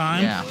 step at a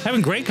time. Yeah.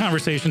 Having great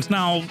conversations.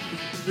 Now,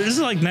 this is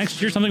like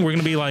next year something we're going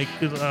to be like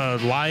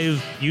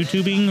live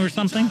YouTubing or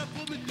something.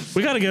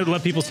 We got to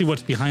let people see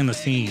what's behind the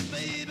scenes.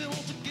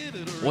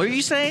 What are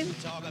you saying?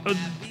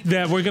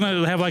 That we're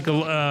going to have like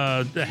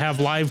have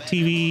live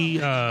TV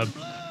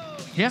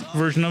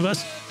version of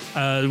us.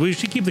 We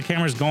should keep the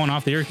cameras going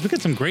off the air because we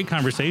got some great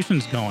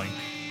conversations going.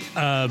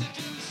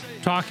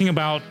 Talking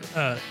about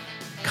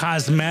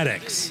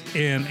cosmetics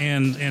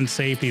and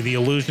safety, the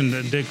illusion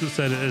that Dick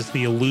said is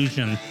the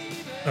illusion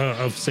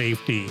of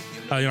safety.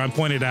 I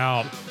pointed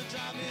out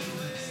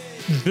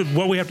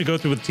what we have to go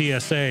through with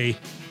TSA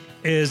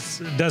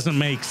doesn't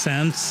make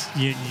sense.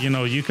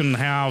 You can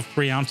have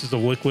 3 ounces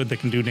of liquid that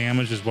can do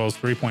damage as well as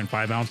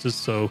 3.5 ounces.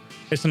 So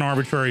it's an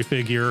arbitrary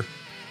figure.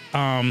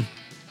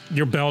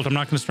 Your belt, I'm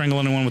not going to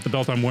strangle anyone with the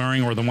belt I'm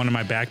wearing or the one in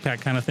my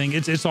backpack kind of thing.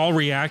 It's all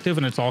reactive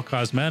and it's all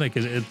cosmetic.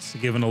 It's to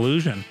give an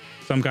illusion.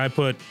 Some guy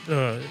put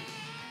a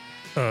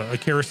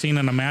kerosene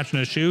and a match in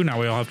his shoe.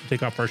 Now we all have to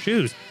take off our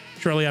shoes.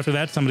 Shortly after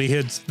that, somebody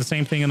hid the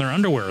same thing in their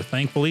underwear.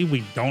 Thankfully,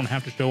 we don't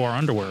have to show our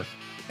underwear.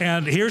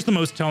 And here's the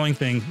most telling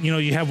thing.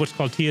 You have what's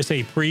called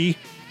TSA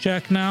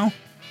pre-check now,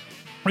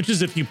 which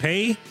is if you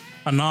pay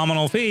a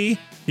nominal fee,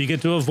 you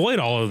get to avoid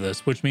all of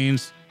this, which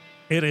means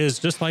it is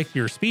just like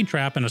your speed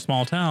trap in a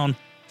small town.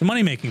 It's a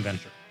money-making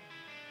venture.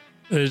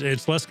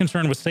 It's less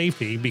concerned with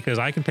safety because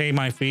I can pay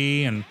my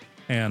fee and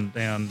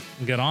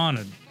get on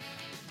and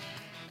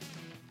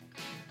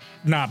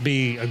not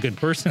be a good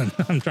person.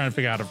 I'm trying to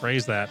figure out how to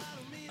phrase that.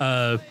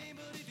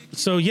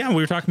 So yeah, we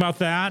were talking about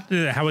that,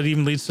 how it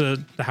even leads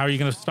to how are you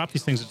going to stop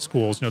these things at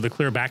schools? The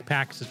clear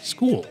backpacks at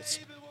schools,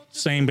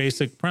 same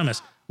basic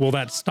premise. Will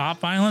that stop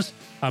violence?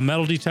 A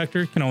metal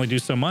detector can only do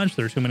so much.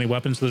 There are too many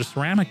weapons that are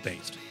ceramic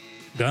based,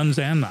 guns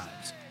and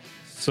knives.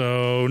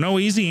 So no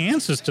easy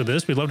answers to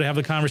this. We'd love to have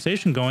the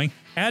conversation going.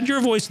 Add your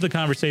voice to the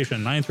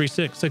conversation,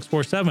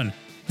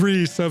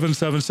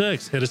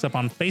 936-647-3776. Hit us up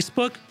on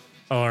Facebook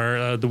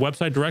or the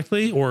website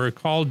directly or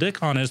call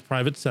Dick on his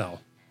private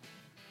cell.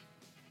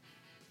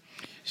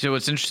 So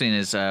what's interesting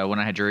is when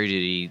I had jury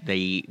duty,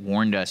 they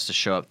warned us to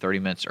show up 30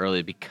 minutes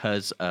early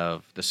because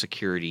of the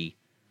security.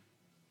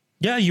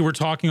 Yeah, you were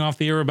talking off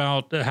the air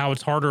about how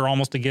it's harder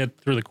almost to get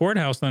through the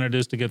courthouse than it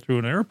is to get through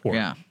an airport.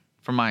 Yeah,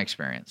 from my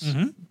experience.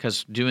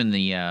 Because doing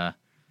the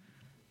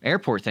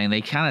airport thing,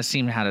 they kind of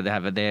seem they have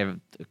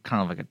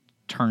kind of like a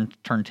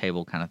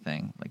turntable kind of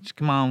thing. Like, just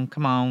come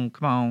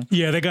on.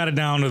 Yeah, they got it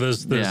down to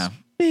this Yeah.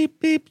 beep,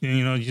 beep.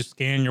 You know, you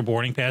scan your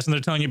boarding pass, and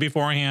they're telling you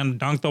beforehand,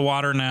 dunk the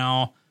water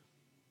now.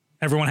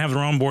 Everyone have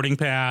their own boarding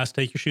pass.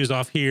 Take your shoes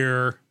off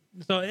here.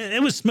 So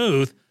it was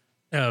smooth.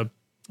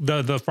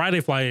 The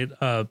Friday flight,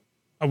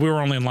 we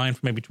were only in line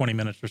for maybe 20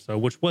 minutes or so,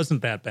 which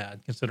wasn't that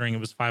bad considering it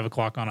was 5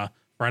 o'clock on a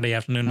Friday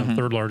afternoon in the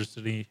third largest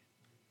city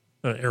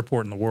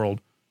airport in the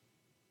world.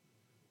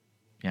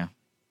 Yeah.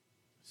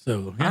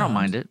 So I don't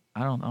mind it.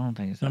 I don't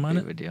think it's that big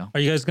of a deal. Are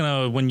you guys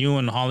gonna, when you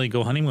and Holly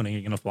go honeymooning, are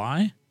you gonna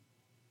fly?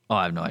 Oh,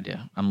 I have no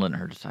idea. I'm letting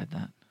her decide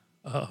that.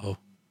 Uh-oh.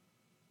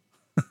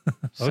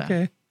 So.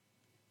 Okay.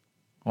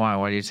 Why?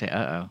 Why do you say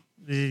uh-oh?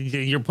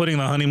 You're putting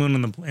the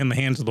honeymoon in the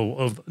hands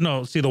of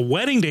no. See, the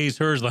wedding day is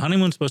hers. The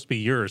honeymoon's supposed to be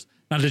yours.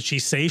 Now, did she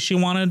say she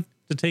wanted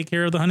to take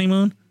care of the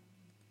honeymoon?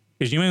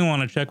 Because you may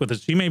want to check with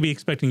us. She may be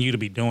expecting you to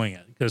be doing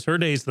it because her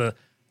day's the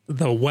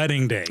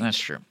wedding day. That's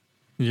true.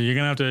 You're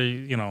gonna have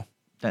to,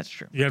 That's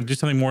true. You have to do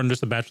something more than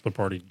just a bachelor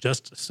party.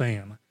 Just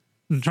saying.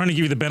 I'm trying to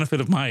give you the benefit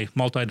of my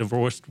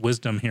multi-divorced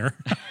wisdom here.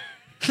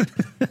 All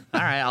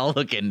right, I'll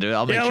look into it.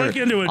 I'll make sure. Look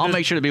into it. I'll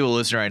make sure the people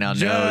listening right now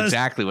know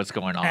exactly what's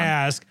going on.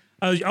 Ask.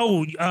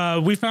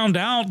 We found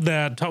out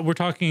that we're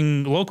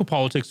talking local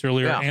politics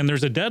earlier, and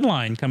there's a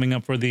deadline coming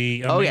up for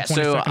the. May 22nd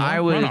So I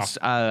runoff.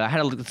 I had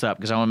to look this up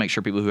because I want to make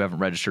sure people who haven't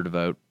registered to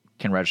vote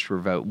can register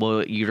to vote. Well,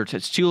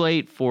 it's too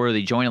late for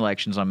the joint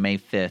elections on May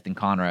 5th in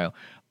Conroe,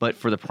 but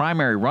for the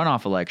primary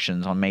runoff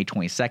elections on May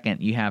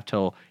 22nd, you have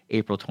till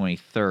April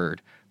 23rd.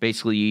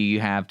 Basically, you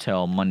have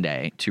till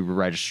Monday to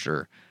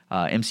register.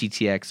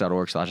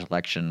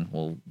 mctx.org/election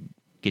will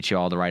get you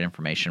all the right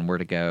information, where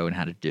to go and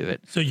how to do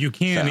it. So you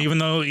can,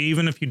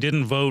 even if you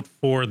didn't vote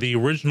for the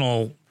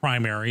original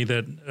primary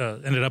that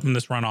ended up in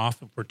this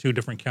runoff for 2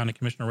 different county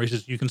commissioner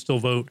races, you can still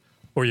vote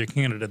for your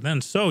candidate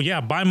then. So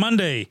yeah, by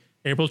Monday,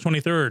 April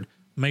 23rd,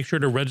 make sure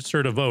to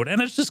register to vote.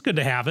 And it's just good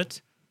to have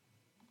it.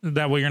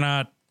 That way you're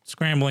not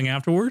scrambling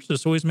afterwards.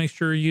 Just always make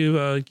sure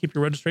you keep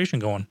your registration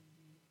going.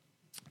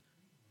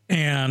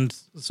 And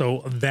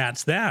so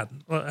that's that.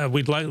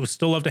 We'd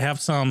still love to have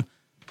some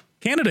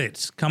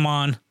candidates come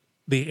on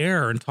the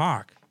air and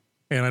talk.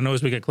 And I know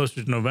as we get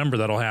closer to November,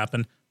 that'll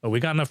happen. But we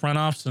got enough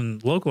runoffs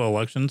and local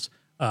elections.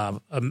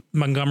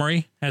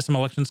 Montgomery has some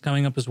elections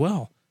coming up as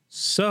well.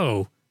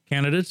 So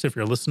candidates, if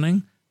you're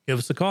listening, give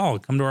us a call.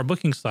 Come to our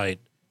booking site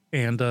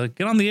and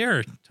get on the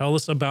air. Tell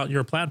us about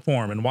your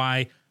platform and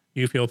why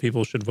you feel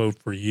people should vote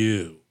for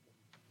you.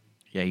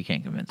 Yeah, you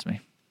can't convince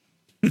me.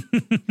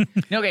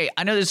 Okay,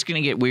 I know this is going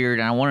to get weird,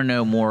 and I want to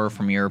know more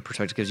from your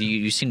perspective because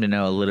you seem to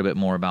know a little bit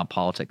more about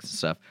politics and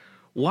stuff.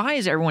 Why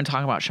is everyone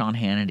talking about Sean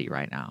Hannity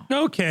right now?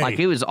 Okay. Like,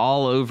 it was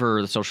all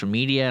over the social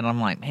media, and I'm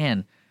like,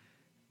 man,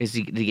 did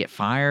he get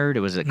fired?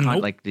 Was it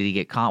Nope. like, did he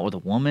get caught with a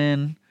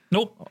woman?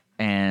 Nope.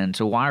 And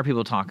so why are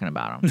people talking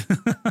about him?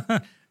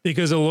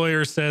 Because a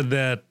lawyer said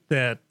that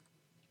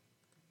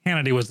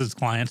Hannity was his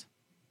client.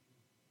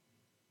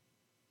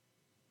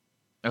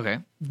 Okay.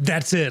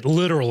 That's it,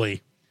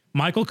 literally.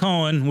 Michael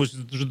Cohen was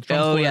Trump's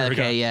lawyer.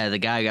 The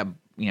guy got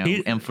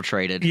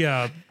infiltrated.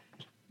 Yeah,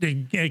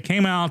 it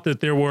came out that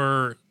there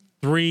were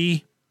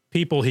 3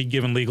 people he'd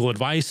given legal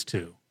advice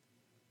to.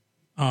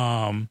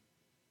 And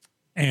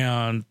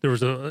there was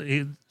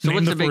So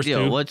what's the big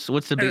deal? What's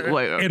the big?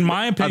 In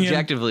my opinion,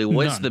 objectively,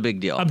 what's none. the big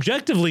deal?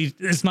 Objectively,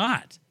 it's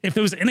not. If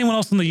it was anyone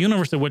else in the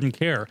universe, they wouldn't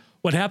care.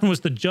 What happened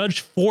was the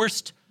judge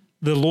forced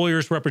the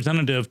lawyer's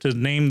representative to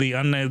name the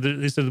unnamed.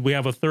 They said we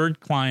have a third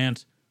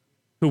client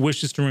who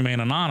wishes to remain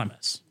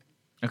anonymous.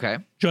 Okay.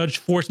 Judge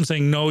forced him,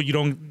 saying, no, you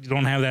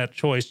don't have that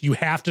choice. You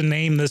have to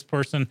name this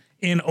person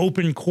in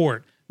open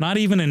court, not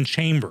even in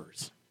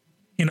chambers.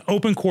 In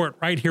open court,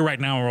 right here, right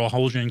now, or I'll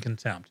hold you in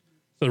contempt.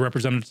 So the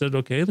representative said,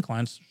 okay, the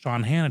client's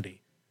Sean Hannity.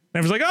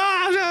 And everyone's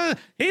like,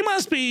 he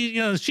must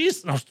be,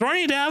 she's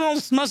throwing you down,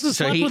 must have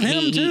slept with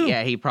him too.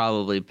 He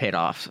probably paid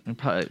off.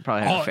 Probably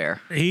had an affair.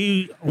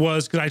 He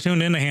was, because I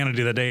tuned into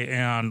Hannity that day,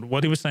 and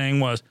what he was saying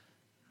was,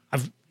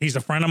 he's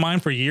a friend of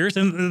mine for years,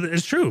 and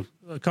it's true.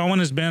 Cohen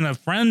has been a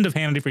friend of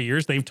Hannity for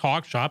years. They've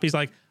talked shop. He's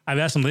like, I've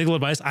asked him legal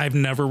advice. I've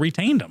never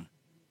retained him.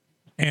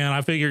 And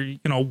I figure,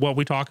 what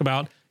we talk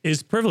about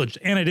is privilege.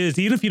 And it is,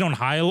 even if you don't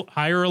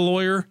hire a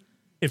lawyer,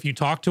 if you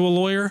talk to a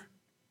lawyer,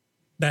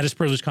 that is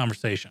privileged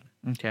conversation.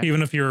 Okay.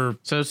 Even if you're...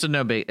 So it's a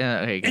no big... in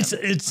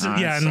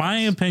my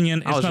opinion,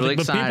 it's I was nothing. really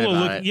But excited people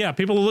about look, it. yeah,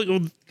 people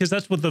look, because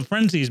that's what the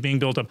frenzy is being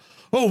built up.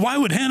 Oh, why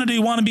would Hannity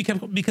want to be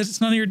kept? Because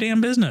it's none of your damn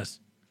business.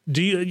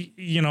 Do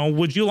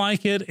would you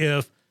like it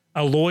if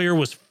a lawyer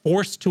was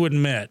forced to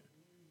admit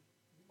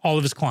all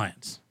of his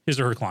clients, his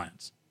or her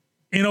clients,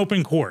 in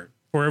open court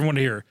for everyone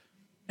to hear?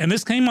 And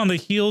this came on the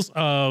heels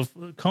of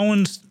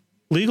Cohen's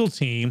legal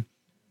team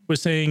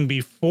was saying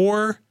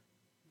before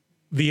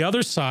the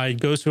other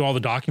side goes through all the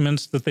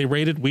documents that they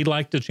rated, we'd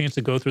like the chance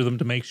to go through them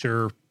to make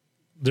sure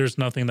there's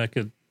nothing that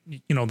could,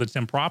 that's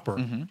improper.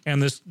 Mm-hmm.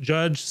 And this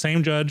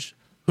same judge,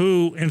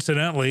 who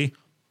incidentally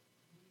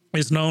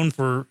is known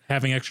for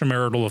having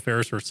extramarital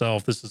affairs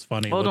herself. This is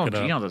funny. Well, Look don't it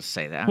you up. don't have to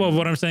say that. Well,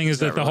 what I'm saying is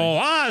that the really?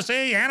 whole,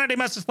 see, Hannity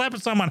must have slept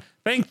with someone.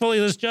 Thankfully,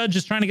 this judge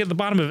is trying to get to the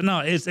bottom of it.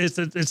 No,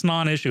 it's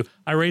non-issue.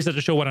 I raised it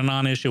to show what a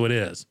non-issue it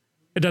is.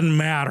 It doesn't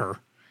matter.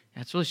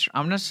 That's really.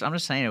 I'm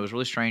just saying it was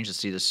really strange to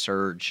see this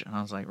surge, and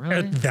I was like,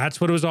 really? That's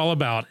what it was all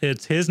about.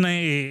 It's his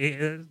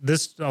name.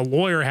 This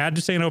lawyer had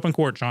to say in open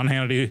court, Sean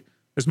Hannity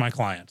is my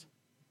client.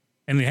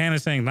 And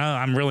Hannity's saying, no,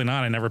 I'm really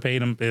not. I never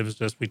paid him. It was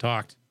just, we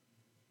talked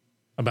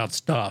about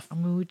stuff.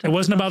 It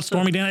wasn't about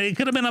Stormy Daniels. It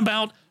could have been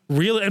about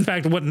real. In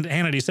fact, what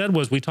Hannity said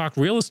was, we talked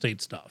real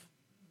estate stuff.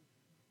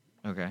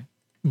 Okay.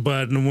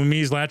 But when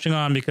he's latching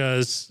on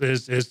because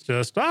it's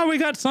just, we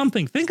got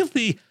something. Think of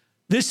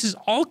this is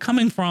all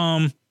coming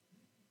from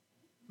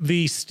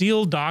the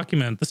Steele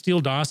document, the Steele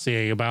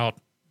dossier about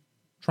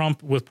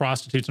Trump with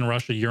prostitutes in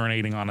Russia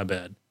urinating on a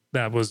bed.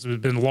 That was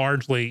been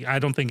largely, I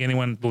don't think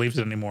anyone believes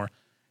it anymore.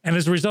 And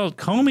as a result,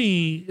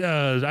 Comey,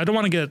 I don't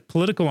want to get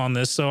political on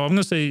this, so I'm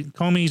going to say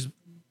Comey's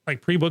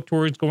like pre-book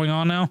tour is going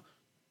on now.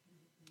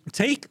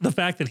 Take the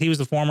fact that he was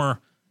the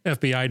former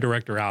FBI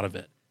director out of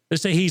it.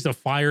 Let's say he's a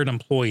fired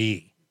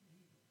employee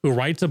who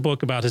writes a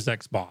book about his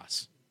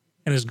ex-boss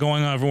and is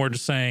going on everywhere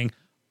just saying,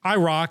 I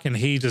rock and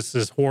he just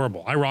is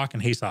horrible. I rock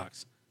and he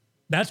sucks.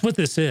 That's what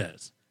this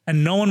is.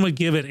 And no one would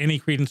give it any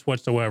credence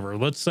whatsoever.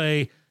 Let's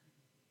say,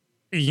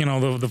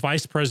 the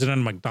vice president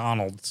of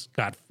McDonald's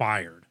got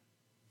fired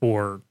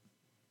for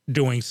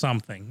doing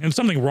something and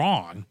something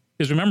wrong.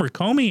 Because remember,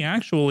 Comey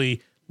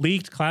actually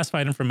leaked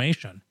classified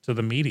information to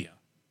the media.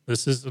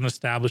 This is an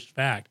established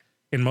fact.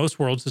 In most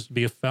worlds, this would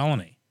be a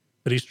felony.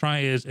 But he's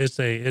trying. It's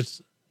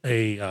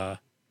a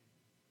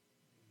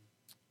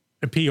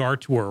PR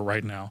tour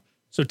right now.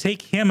 So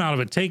take him out of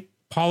it. Take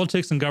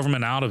politics and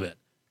government out of it.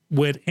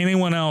 Would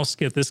anyone else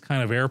get this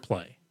kind of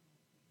airplay?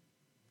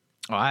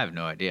 Oh, I have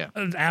no idea.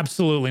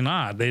 Absolutely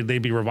not.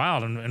 They'd be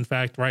reviled. And in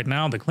fact, right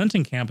now, the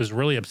Clinton camp is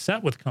really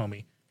upset with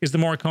Comey because the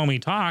more Comey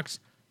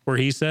talks, where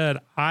he said,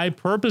 I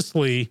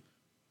purposely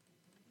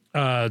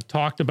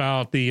talked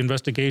about the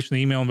investigation,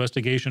 the email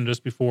investigation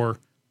just before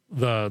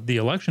the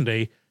election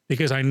day,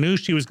 because I knew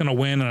she was going to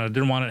win and I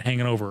didn't want it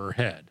hanging over her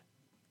head.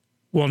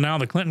 Well, now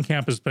the Clinton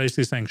camp is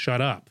basically saying,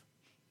 shut up.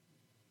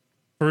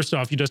 First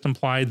off, you just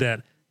implied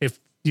that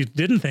if you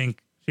didn't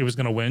think she was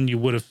going to win, you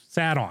would have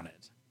sat on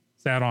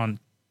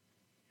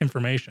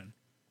information.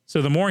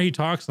 So the more he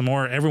talks, the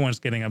more everyone's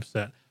getting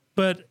upset.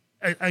 But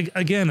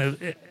again,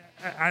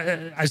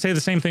 I say the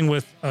same thing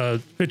with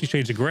 50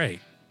 Shades of Grey.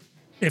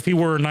 If he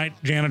were a night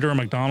janitor at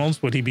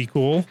McDonald's, would he be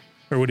cool?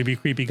 Or would he be a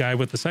creepy guy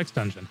with the sex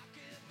dungeon?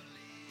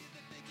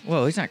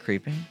 Whoa, he's not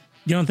creepy.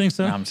 You don't think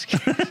so? No, I'm just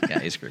kidding. Yeah,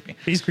 he's creepy.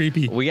 He's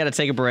creepy. We got to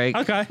take a break.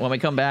 Okay. When we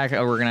come back,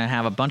 we're going to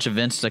have a bunch of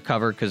events to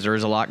cover because there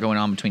is a lot going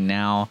on between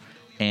now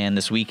and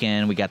this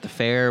weekend. We got the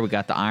fair. We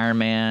got the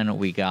Ironman.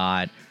 We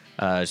got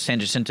San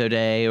Jacinto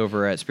Day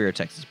over at Spirit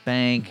Texas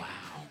Bank. Wow.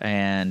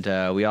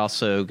 And we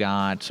also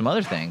got some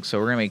other things. So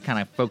we're going to be kind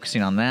of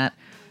focusing on that.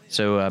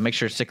 So make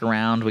sure to stick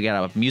around. We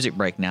got a music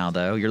break now,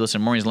 though. You're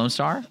listening to Mornings Lone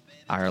Star,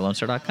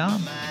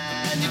 irlonestar.com.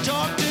 Man, you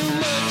talk too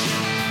much.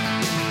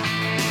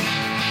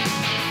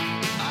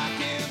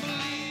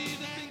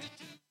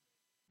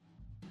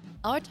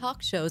 Our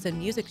talk shows and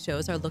music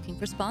shows are looking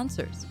for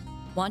sponsors.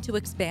 Want to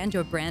expand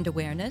your brand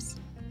awareness?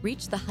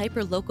 Reach the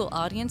hyper-local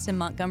audience in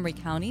Montgomery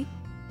County?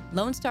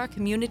 Lone Star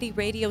Community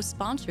Radio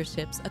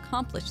sponsorships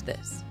accomplish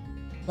this.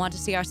 Want to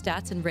see our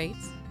stats and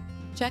rates?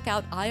 Check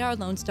out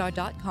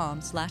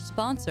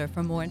irlonestar.com/sponsor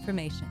for more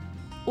information.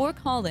 Or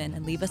call in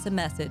and leave us a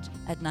message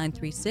at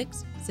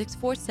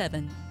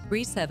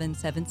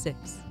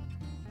 936-647-3776.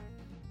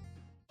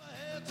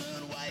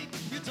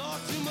 You talk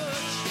too much.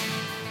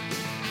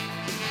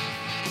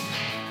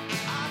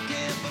 I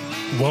can't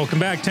believe Welcome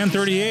back,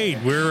 1038.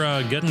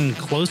 We're getting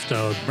close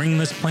to bringing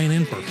this plane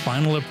in for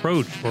final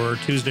approach for our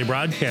Tuesday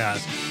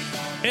broadcast.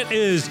 It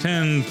is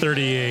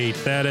 1038.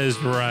 That is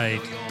right.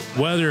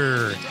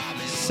 Weather,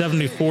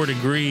 74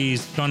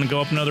 degrees. Going to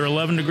go up another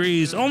 11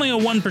 degrees. Only a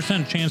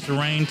 1% chance of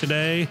rain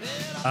today.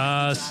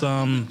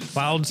 Some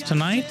clouds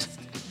tonight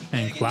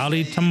and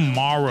cloudy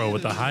tomorrow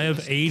with a high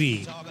of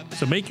 80.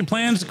 So make your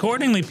plans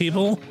accordingly,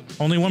 people.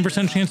 Only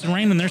 1% chance of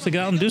rain, and there's to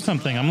go out and do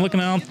something. I'm looking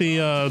out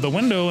the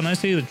window, and I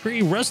see the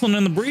tree rustling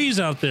in the breeze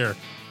out there.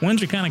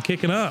 Winds are kind of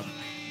kicking up.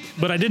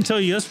 But I did tell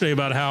you yesterday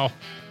about how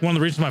one of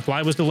the reasons my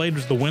flight was delayed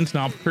was the winds in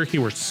Albuquerque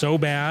were so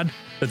bad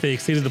that they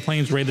exceeded the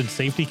plane's rated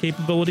safety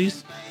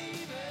capabilities.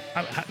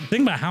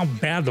 Think about how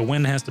bad the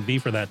wind has to be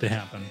for that to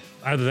happen.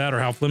 Either that or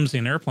how flimsy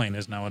an airplane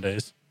is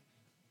nowadays.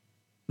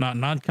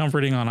 Not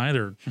comforting on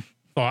either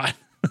thought.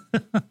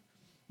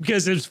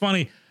 Because it's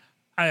funny.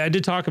 I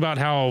did talk about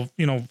how,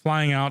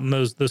 flying out in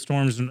those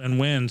storms and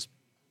winds,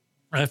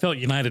 I felt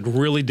United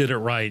really did it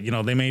right.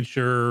 They made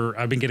sure.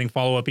 I've been getting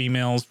follow-up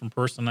emails from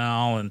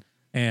personnel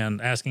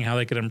and asking how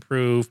they could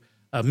improve.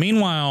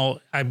 Meanwhile,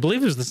 I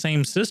believe it was the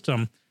same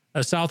system,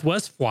 a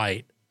Southwest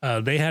flight.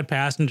 They had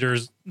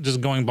passengers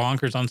just going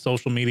bonkers on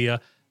social media.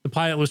 The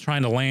pilot was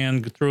trying to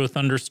land through a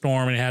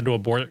thunderstorm and had to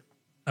abort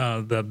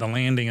the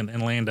landing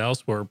and land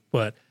elsewhere.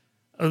 But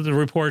the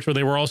reports where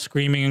they were all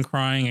screaming and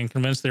crying and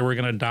convinced they were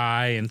going to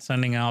die and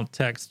sending out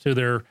texts to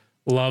their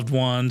loved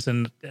ones.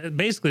 And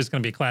basically it's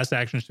going to be a class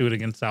action suit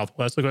against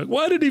Southwest. They're like,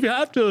 why did he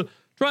have to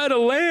try to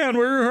land?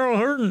 We're all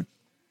hurting.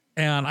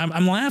 And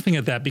I'm laughing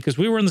at that because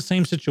we were in the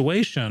same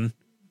situation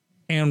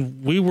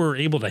and we were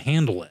able to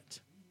handle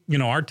it. You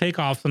know, our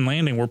takeoff and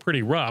landing were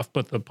pretty rough,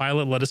 but the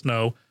pilot let us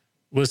know,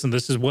 listen,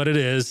 this is what it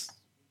is.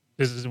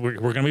 We're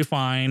going to be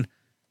fine.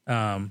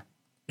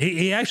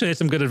 He actually had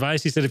some good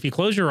advice. He said, if you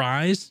close your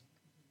eyes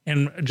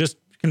and just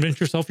convince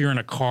yourself you're in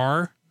a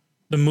car,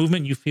 the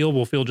movement you feel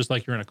will feel just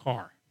like you're in a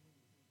car.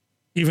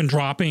 Even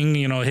dropping,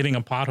 you know, hitting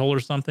a pothole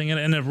or something.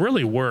 And it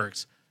really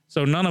works.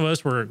 So none of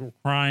us were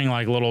crying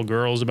like little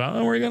girls about,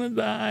 oh, we're going to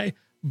die.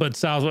 But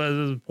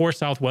poor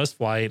Southwest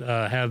flight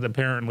had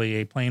apparently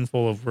a plane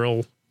full of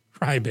real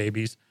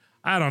crybabies.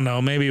 I don't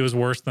know. Maybe it was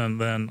worse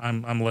than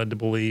I'm led to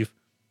believe.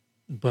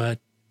 But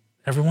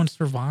everyone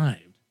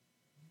survived.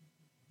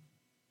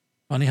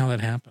 Funny how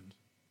that happened.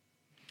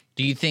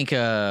 Do you think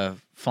more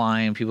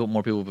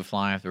people would be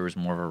flying if there was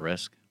more of a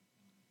risk?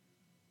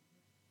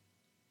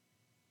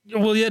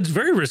 Well, yeah, it's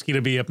very risky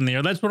to be up in the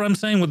air. That's what I'm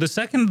saying. With the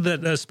second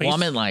that space... Well, I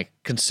meant like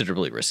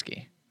considerably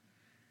risky.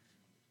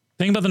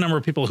 Think about the number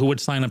of people who would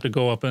sign up to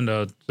go up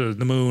into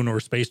the moon or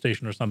space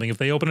station or something. If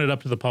they open it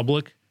up to the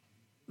public,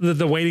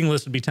 the waiting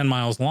list would be 10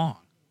 miles long.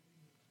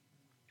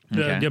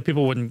 Okay.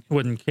 People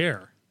wouldn't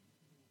care.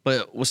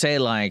 But we'll say,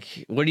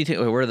 like, what do you think?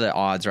 What are the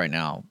odds right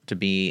now to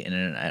be in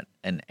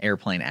an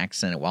airplane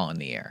accident while in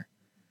the air?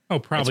 Oh,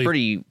 probably it's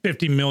pretty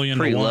 50 million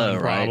pretty to low,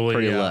 one, right? probably.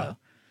 Pretty yeah. low.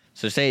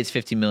 So say it's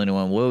 50 million to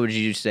 1. What would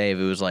you say if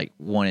it was like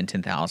 1 in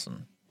 10,000?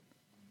 Do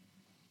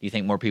you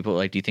think more people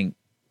do you think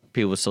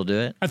people would still do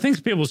it? I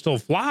think people still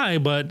fly,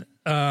 but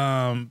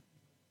the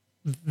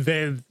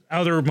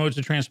other modes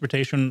of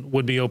transportation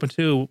would be open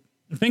too.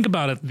 Think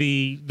about it.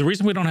 The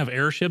reason we don't have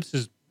airships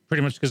is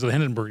pretty much because of the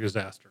Hindenburg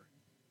disaster.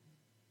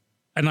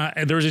 And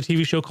there was a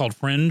TV show called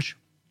Fringe,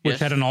 which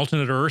had an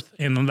alternate Earth.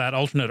 And on that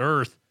alternate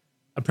Earth,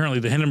 apparently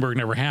the Hindenburg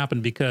never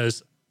happened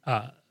because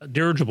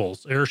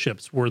dirigibles,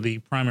 airships, were the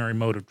primary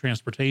mode of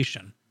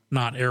transportation,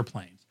 not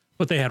airplanes.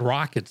 But they had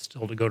rockets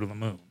still to go to the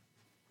moon.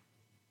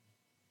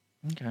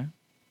 Okay.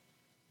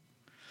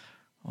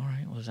 All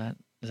right. Is that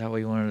what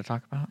you wanted to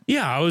talk about?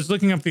 Yeah, I was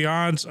looking up the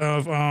odds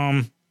of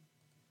a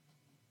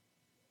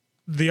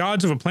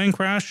plane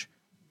crash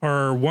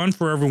are 1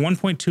 for every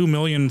 1.2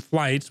 million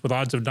flights, with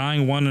odds of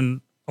dying 1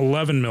 in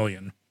 11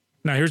 million.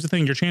 Now, here's the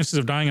thing. Your chances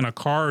of dying in a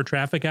car or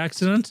traffic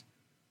accident,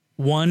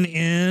 1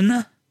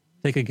 in,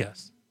 take a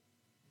guess.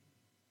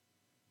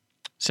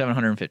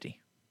 750.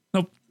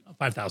 Nope,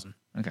 5,000.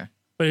 Okay.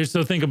 But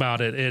so think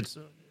about it.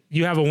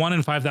 You have a 1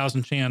 in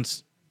 5,000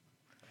 chance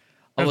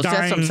of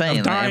that's what I'm saying.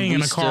 of dying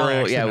in a car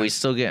accident. Yeah, we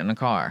still get in a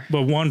car.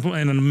 But 1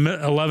 in an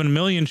 11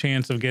 million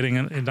chance of dying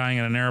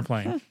in an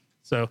airplane.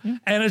 So,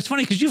 and it's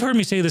funny because you've heard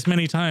me say this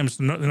many times.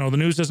 You know, the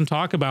news doesn't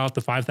talk about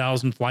the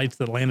 5,000 flights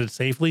that landed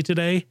safely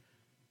today.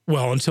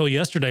 Well, until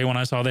yesterday when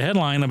I saw the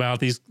headline about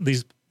these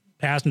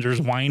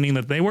passengers whining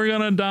that they were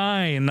going to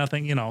die and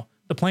nothing, you know,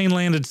 the plane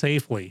landed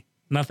safely.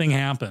 Nothing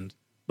happened,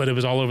 but it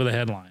was all over the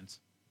headlines.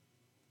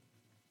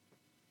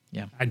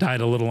 Yeah. I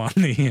died a little on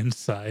the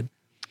inside.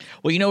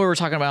 Well, you know, we were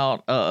talking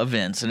about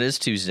events. It is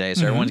Tuesday,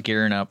 so everyone's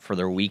gearing up for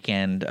their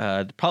weekend.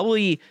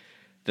 Probably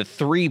the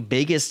 3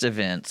 biggest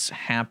events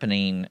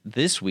happening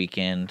this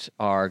weekend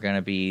are going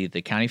to be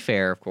the county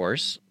fair, of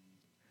course.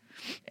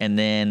 And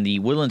then the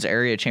Woodlands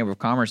Area Chamber of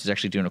Commerce is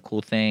actually doing a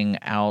cool thing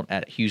out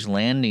at Hughes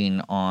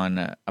Landing on,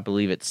 I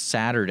believe it's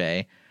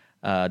Saturday.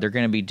 They're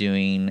going to be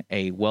doing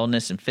a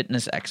wellness and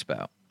fitness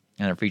expo.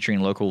 And they're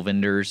featuring local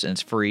vendors, and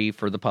it's free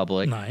for the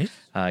public. Nice.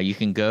 You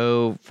can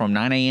go from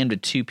 9 a.m. to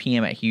 2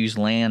 p.m. at Hughes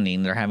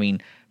Landing. They're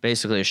having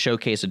basically a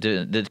showcase of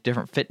the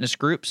different fitness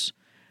groups.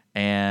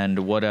 And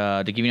what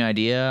to give you an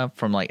idea,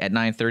 from like at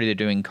 9:30 they're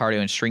doing cardio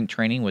and strength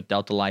training with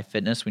Delta Life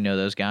Fitness. We know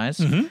those guys.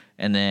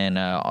 And then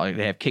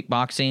they have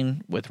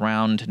kickboxing with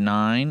round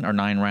 9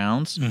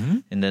 rounds.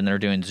 And then they're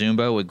doing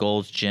Zumba with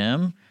Gold's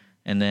Gym.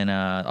 And then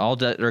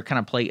they're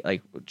kind of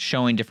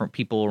showing different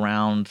people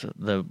around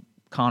the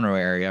Conroe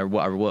area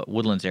or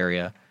Woodlands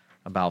area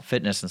about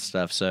fitness and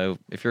stuff. So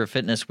if you're a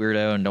fitness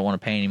weirdo and don't want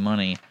to pay any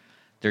money,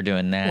 they're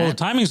doing that. Well, the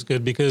timing's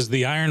good because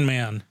the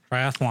Ironman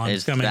triathlon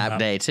is coming that up.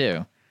 day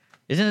too.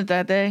 Isn't it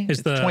that day?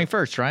 It's the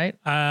 21st, right?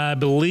 I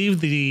believe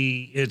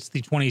it's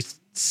the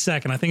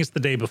 22nd. I think it's the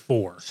day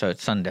before. So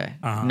it's Sunday.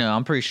 No,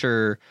 I'm pretty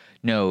sure.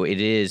 No, it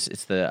is.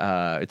 It's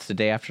the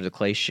day after the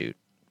clay shoot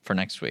for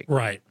next week.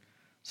 Right.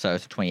 So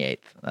it's the 28th.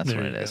 That's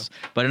what it is.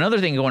 But another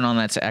thing going on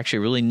that's actually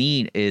really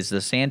neat is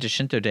the San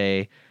Jacinto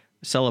Day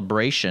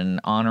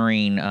celebration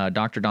honoring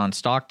Dr. Don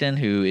Stockton,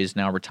 who is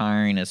now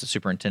retiring as the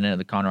superintendent of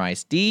the Conroe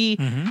ISD,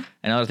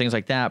 and other things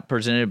like that,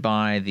 presented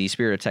by the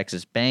Spirit of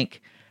Texas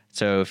Bank.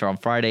 So if on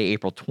Friday,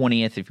 April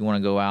 20th, if you want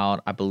to go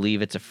out, I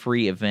believe it's a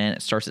free event.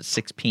 It starts at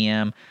 6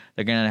 p.m.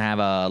 They're going to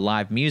have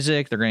live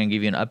music. They're going to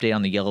give you an update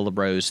on the Yellow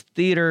Rose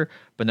Theater,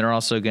 but they're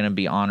also going to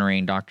be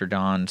honoring Dr.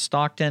 Don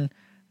Stockton,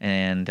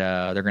 and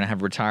they're going to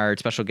have retired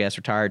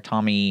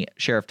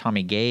Sheriff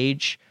Tommy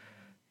Gage,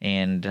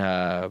 and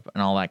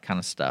all that kind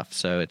of stuff.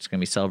 So it's going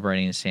to be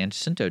celebrating San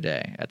Jacinto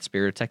Day at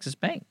Spirit of Texas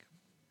Bank.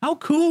 How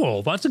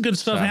cool. Lots of good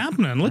stuff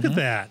happening. Look at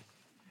that.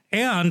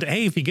 And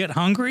hey, if you get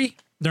hungry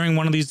during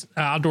one of these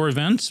outdoor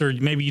events, or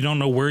maybe you don't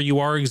know where you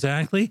are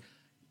exactly,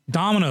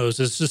 Domino's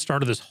has just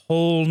started this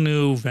whole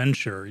new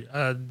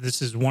venture.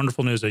 This is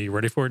wonderful news. Are you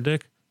ready for it,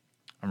 Dick?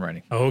 I'm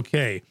ready.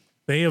 Okay.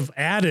 They have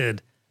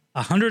added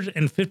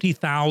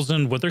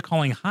 150,000 what they're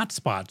calling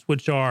hotspots,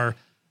 which are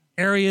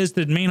areas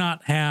that may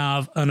not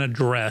have an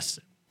address,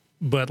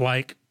 but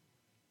like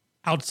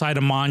outside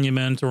a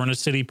monument or in a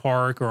city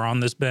park or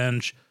on this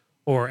bench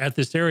or at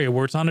this area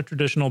where it's on a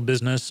traditional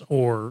business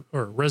or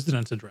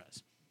residence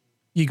address.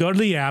 You go to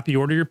the app, you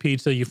order your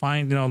pizza, you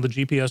find, the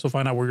GPS will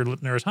find out where your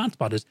nearest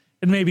hotspot is.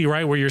 It may be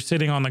right where you're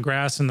sitting on the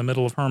grass in the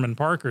middle of Herman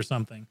Park or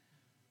something,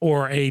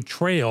 or a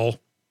trail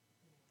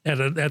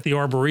at the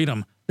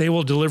Arboretum. They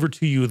will deliver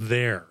to you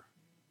there.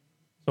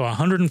 So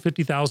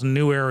 150,000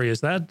 new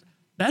areas. That's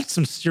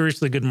some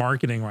seriously good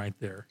marketing right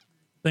there.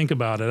 Think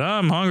about it.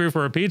 I'm hungry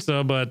for a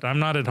pizza, but I'm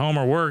not at home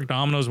or work.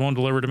 Domino's won't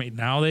deliver to me.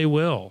 Now they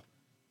will.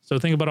 So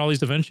think about all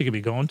these events you could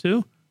be going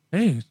to.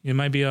 Hey, it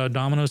might be a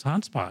Domino's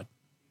hotspot.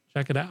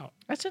 Check it out.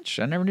 That's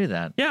interesting. I never knew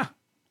that. Yeah.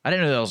 I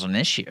didn't know that was an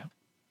issue.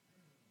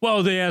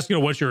 Well, they ask,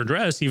 what's your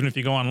address, even if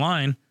you go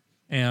online,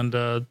 and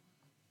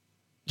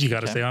you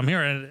got to say I'm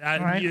here. And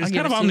it's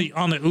kind of on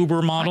the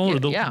Uber model or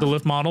the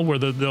Lyft model where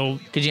they'll.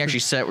 Could you actually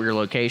set your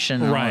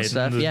location and all that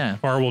stuff? And the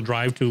car will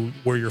drive to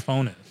where your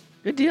phone is.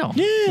 Good deal.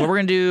 Yeah. Well, we're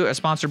going to do a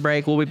sponsored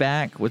break. We'll be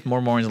back with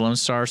more Mornings with Lone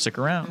Star. Stick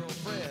around.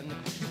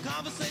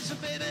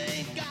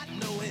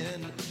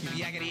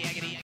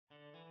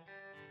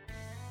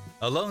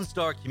 A Lone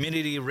Star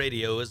Community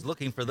Radio is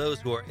looking for those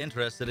who are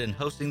interested in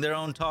hosting their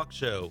own talk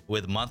show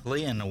with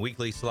monthly and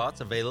weekly slots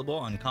available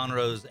on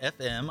Conroe's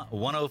FM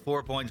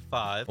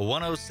 104.5,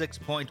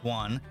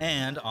 106.1,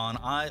 and on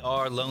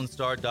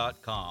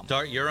irlonestar.com.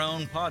 Start your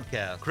own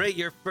podcast, create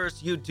your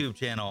first YouTube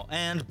channel,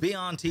 and be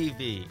on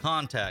TV.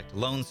 Contact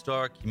Lone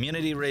Star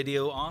Community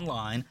Radio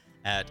online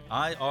at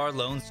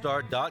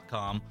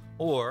irlonestar.com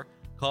or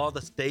call the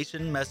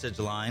station message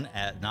line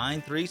at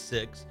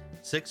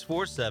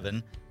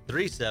 936-647-3776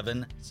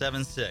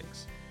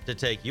 to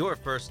take your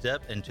first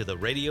step into the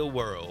radio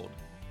world.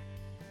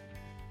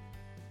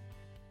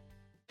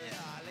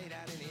 Late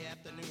out in the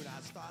afternoon,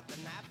 I start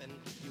to napping.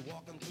 You're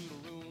walking through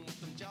the room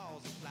with them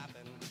jaws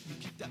flapping. You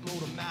keep that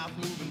motor mouth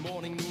moving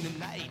morning, noon, and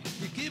night.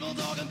 You keep on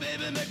talking,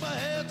 baby, make my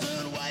hair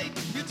turn white.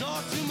 You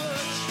talk too much.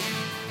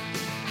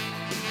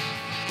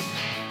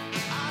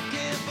 I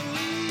can't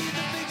believe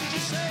the things that you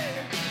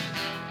say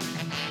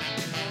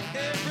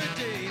every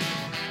day.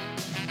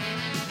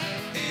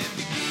 If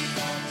you keep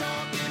on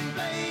talking,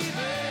 baby,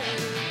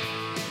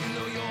 you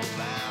know you're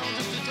bound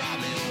just to drive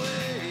me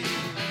away.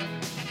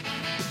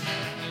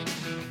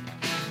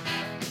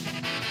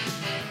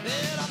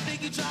 And I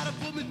think you try to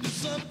put me through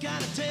some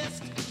kind of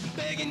test.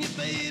 Begging you,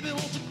 baby,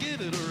 won't you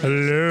give it a rest?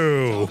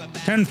 Hello.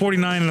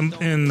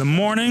 10:49 in the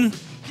morning.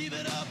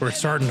 We're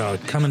starting to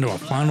come into a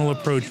final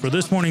approach for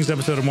this morning's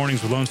episode of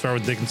Mornings with Lone Star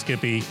with Dick and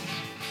Skippy.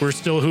 We're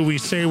still who we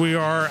say we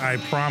are, I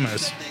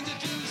promise.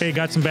 Hey,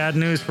 got some bad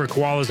news for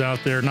koalas out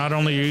there. Not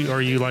only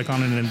are you like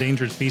on an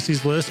endangered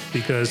species list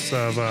because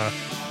of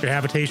your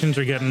habitations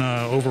are getting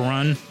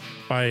overrun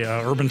by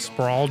urban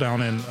sprawl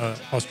down in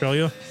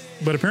Australia,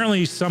 but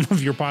apparently some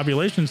of your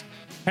populations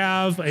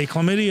have a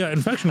chlamydia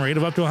infection rate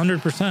of up to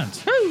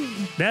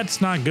 100%.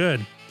 That's not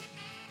good.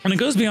 And it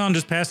goes beyond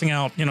just passing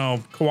out,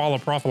 koala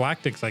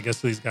prophylactics, I guess,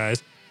 to these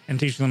guys and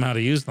teaching them how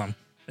to use them.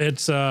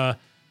 It's there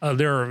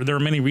are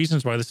many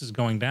reasons why this is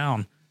going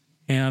down,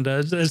 and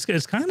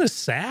it's kind of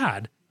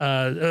sad.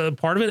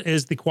 Part of it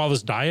is the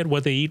koala's diet,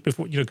 what they eat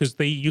before, because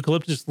they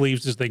eucalyptus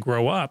leaves as they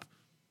grow up.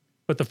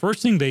 But the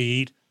first thing they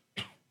eat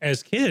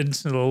as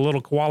kids, the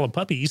little koala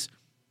puppies,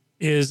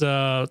 is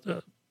their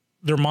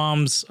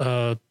mom's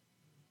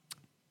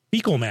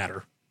fecal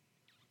matter.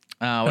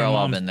 Oh, we've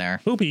all been there.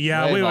 Poopy,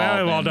 yeah, we've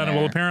all done it.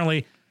 Well,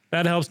 apparently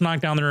that helps knock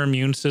down their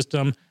immune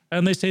system.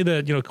 And they say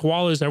that,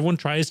 koalas, everyone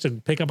tries to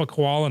pick up a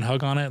koala and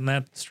hug on it, and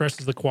that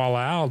stresses the koala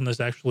out, and this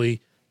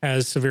actually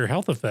has severe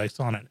health effects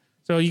on it.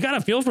 So you got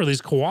to feel for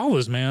these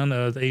koalas, man.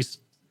 They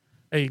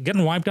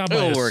getting wiped out by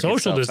a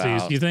social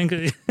disease. You think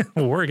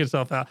it'll work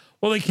itself out?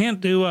 Well, they can't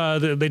do,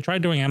 they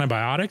tried doing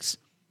antibiotics,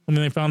 and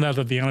then they found out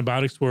that the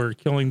antibiotics were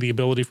killing the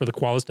ability for the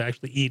koalas to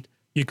actually eat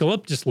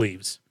eucalyptus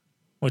leaves,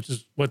 which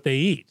is what they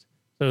eat.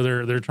 So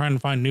they're trying to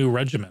find new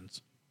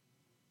regimens.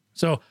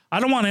 So I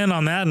don't want to end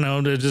on that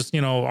note. Just,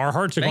 our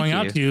hearts are going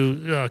out to you,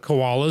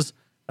 koalas.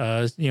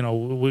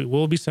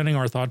 We'll be sending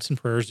our thoughts and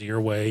prayers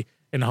your way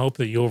in hope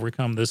that you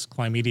overcome this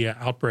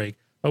chlamydia outbreak.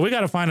 But we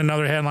got to find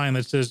another headline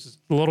that's just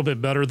a little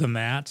bit better than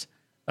that.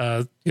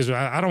 Because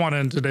I don't want to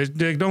end today's,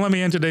 Dick, don't let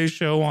me end today's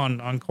show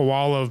on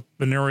koala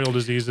venereal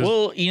diseases.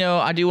 Well,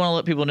 I do want to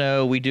let people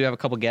know we do have a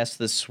couple guests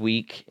this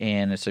week.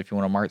 And so if you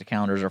want to mark the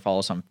calendars or follow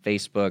us on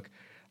Facebook,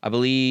 I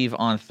believe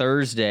on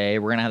Thursday,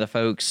 we're going to have the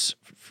folks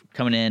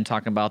coming in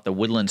talking about the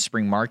Woodland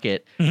Spring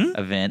Market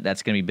event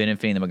that's going to be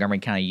benefiting the Montgomery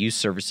County Youth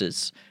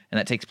Services. And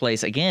that takes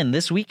place again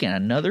this weekend,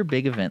 another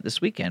big event this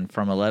weekend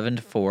from 11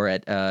 to 4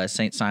 at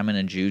St. Simon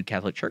and Jude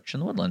Catholic Church in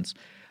the Woodlands.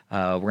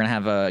 We're going to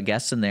have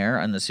guests in there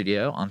in the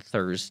studio on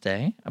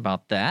Thursday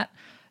about that.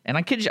 And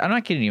I'm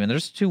not kidding you.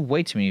 There's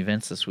way too many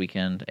events this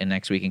weekend and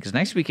next weekend. Because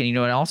next weekend, you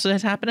know what also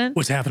is happening?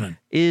 What's happening?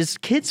 Is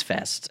Kids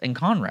Fest in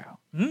Conroe.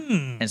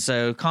 And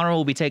so Conroe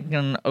will be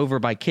taken over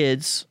by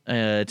kids.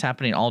 It's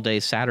happening all day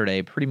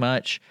Saturday, pretty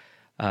much.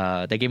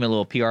 They gave me a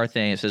little PR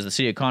thing. It says the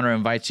city of Conroe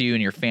invites you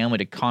and your family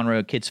to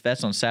Conroe Kids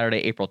Fest on Saturday,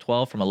 April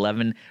 12th from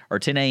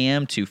 10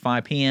 a.m. to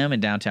 5 p.m. in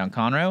downtown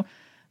Conroe.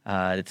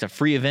 It's a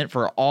free event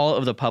for all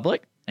of the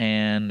public,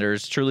 and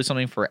there's truly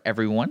something for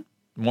everyone.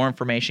 More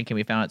information can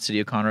be found at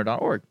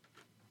cityofconroe.org.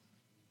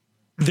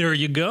 There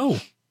you go.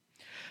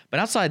 But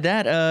outside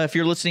that, if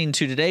you're listening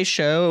to today's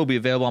show, it'll be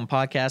available on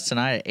podcast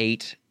tonight at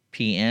 8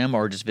 p.m.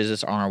 or just visit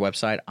us on our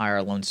website,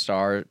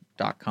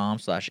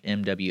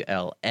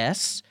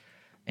 irlonestar.com/MWLS.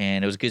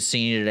 And it was good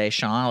seeing you today,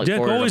 Sean. I look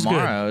forward to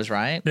tomorrow's,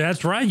 right?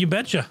 That's right. You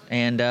betcha.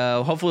 And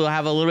hopefully we'll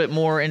have a little bit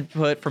more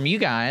input from you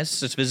guys.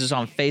 Just visit us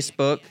on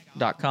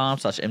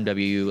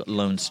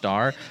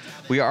Facebook.com/MWLoneStar.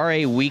 We are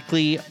a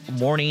weekly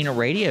morning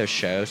radio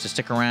show, so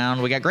stick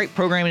around. We got great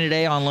programming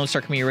today on Lone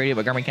Star Community Radio,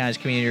 Montgomery County's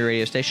community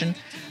radio station.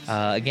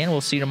 Again,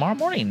 we'll see you tomorrow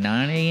morning,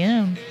 9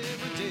 a.m.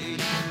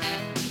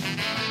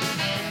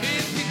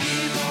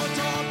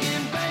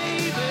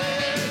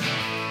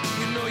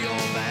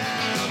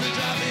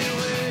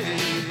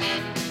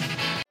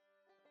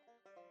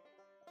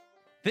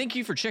 Thank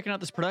you for checking out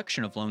this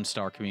production of Lone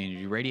Star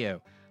Community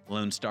Radio.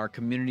 Lone Star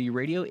Community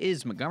Radio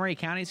is Montgomery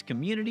County's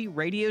community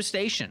radio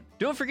station.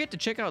 Don't forget to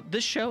check out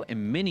this show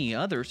and many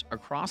others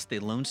across the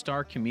Lone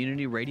Star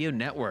Community Radio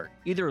Network,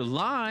 either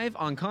live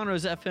on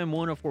Conroe's FM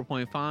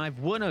 104.5,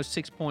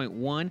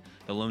 106.1,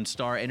 the Lone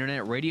Star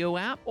Internet Radio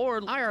app,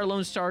 or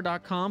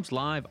irlonestar.com's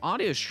live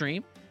audio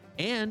stream,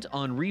 and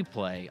on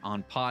replay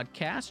on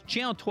podcast,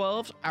 Channel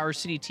 12's Our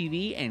City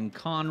TV in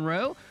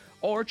Conroe,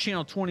 or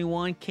Channel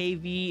 21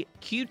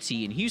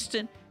 KVQT in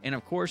Houston, and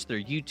of course their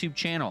YouTube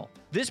channel.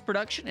 This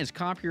production is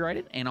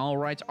copyrighted and all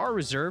rights are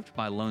reserved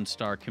by Lone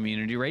Star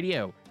Community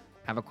Radio.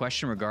 Have a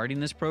question regarding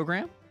this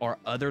program or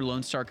other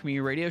Lone Star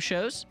Community Radio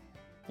shows?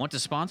 Want to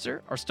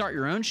sponsor or start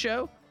your own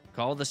show?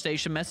 Call the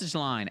station message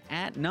line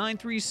at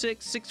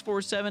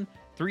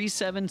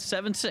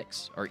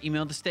 936-647-3776 or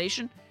email the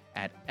station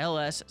at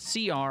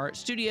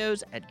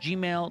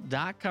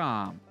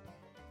lscrstudios@gmail.com.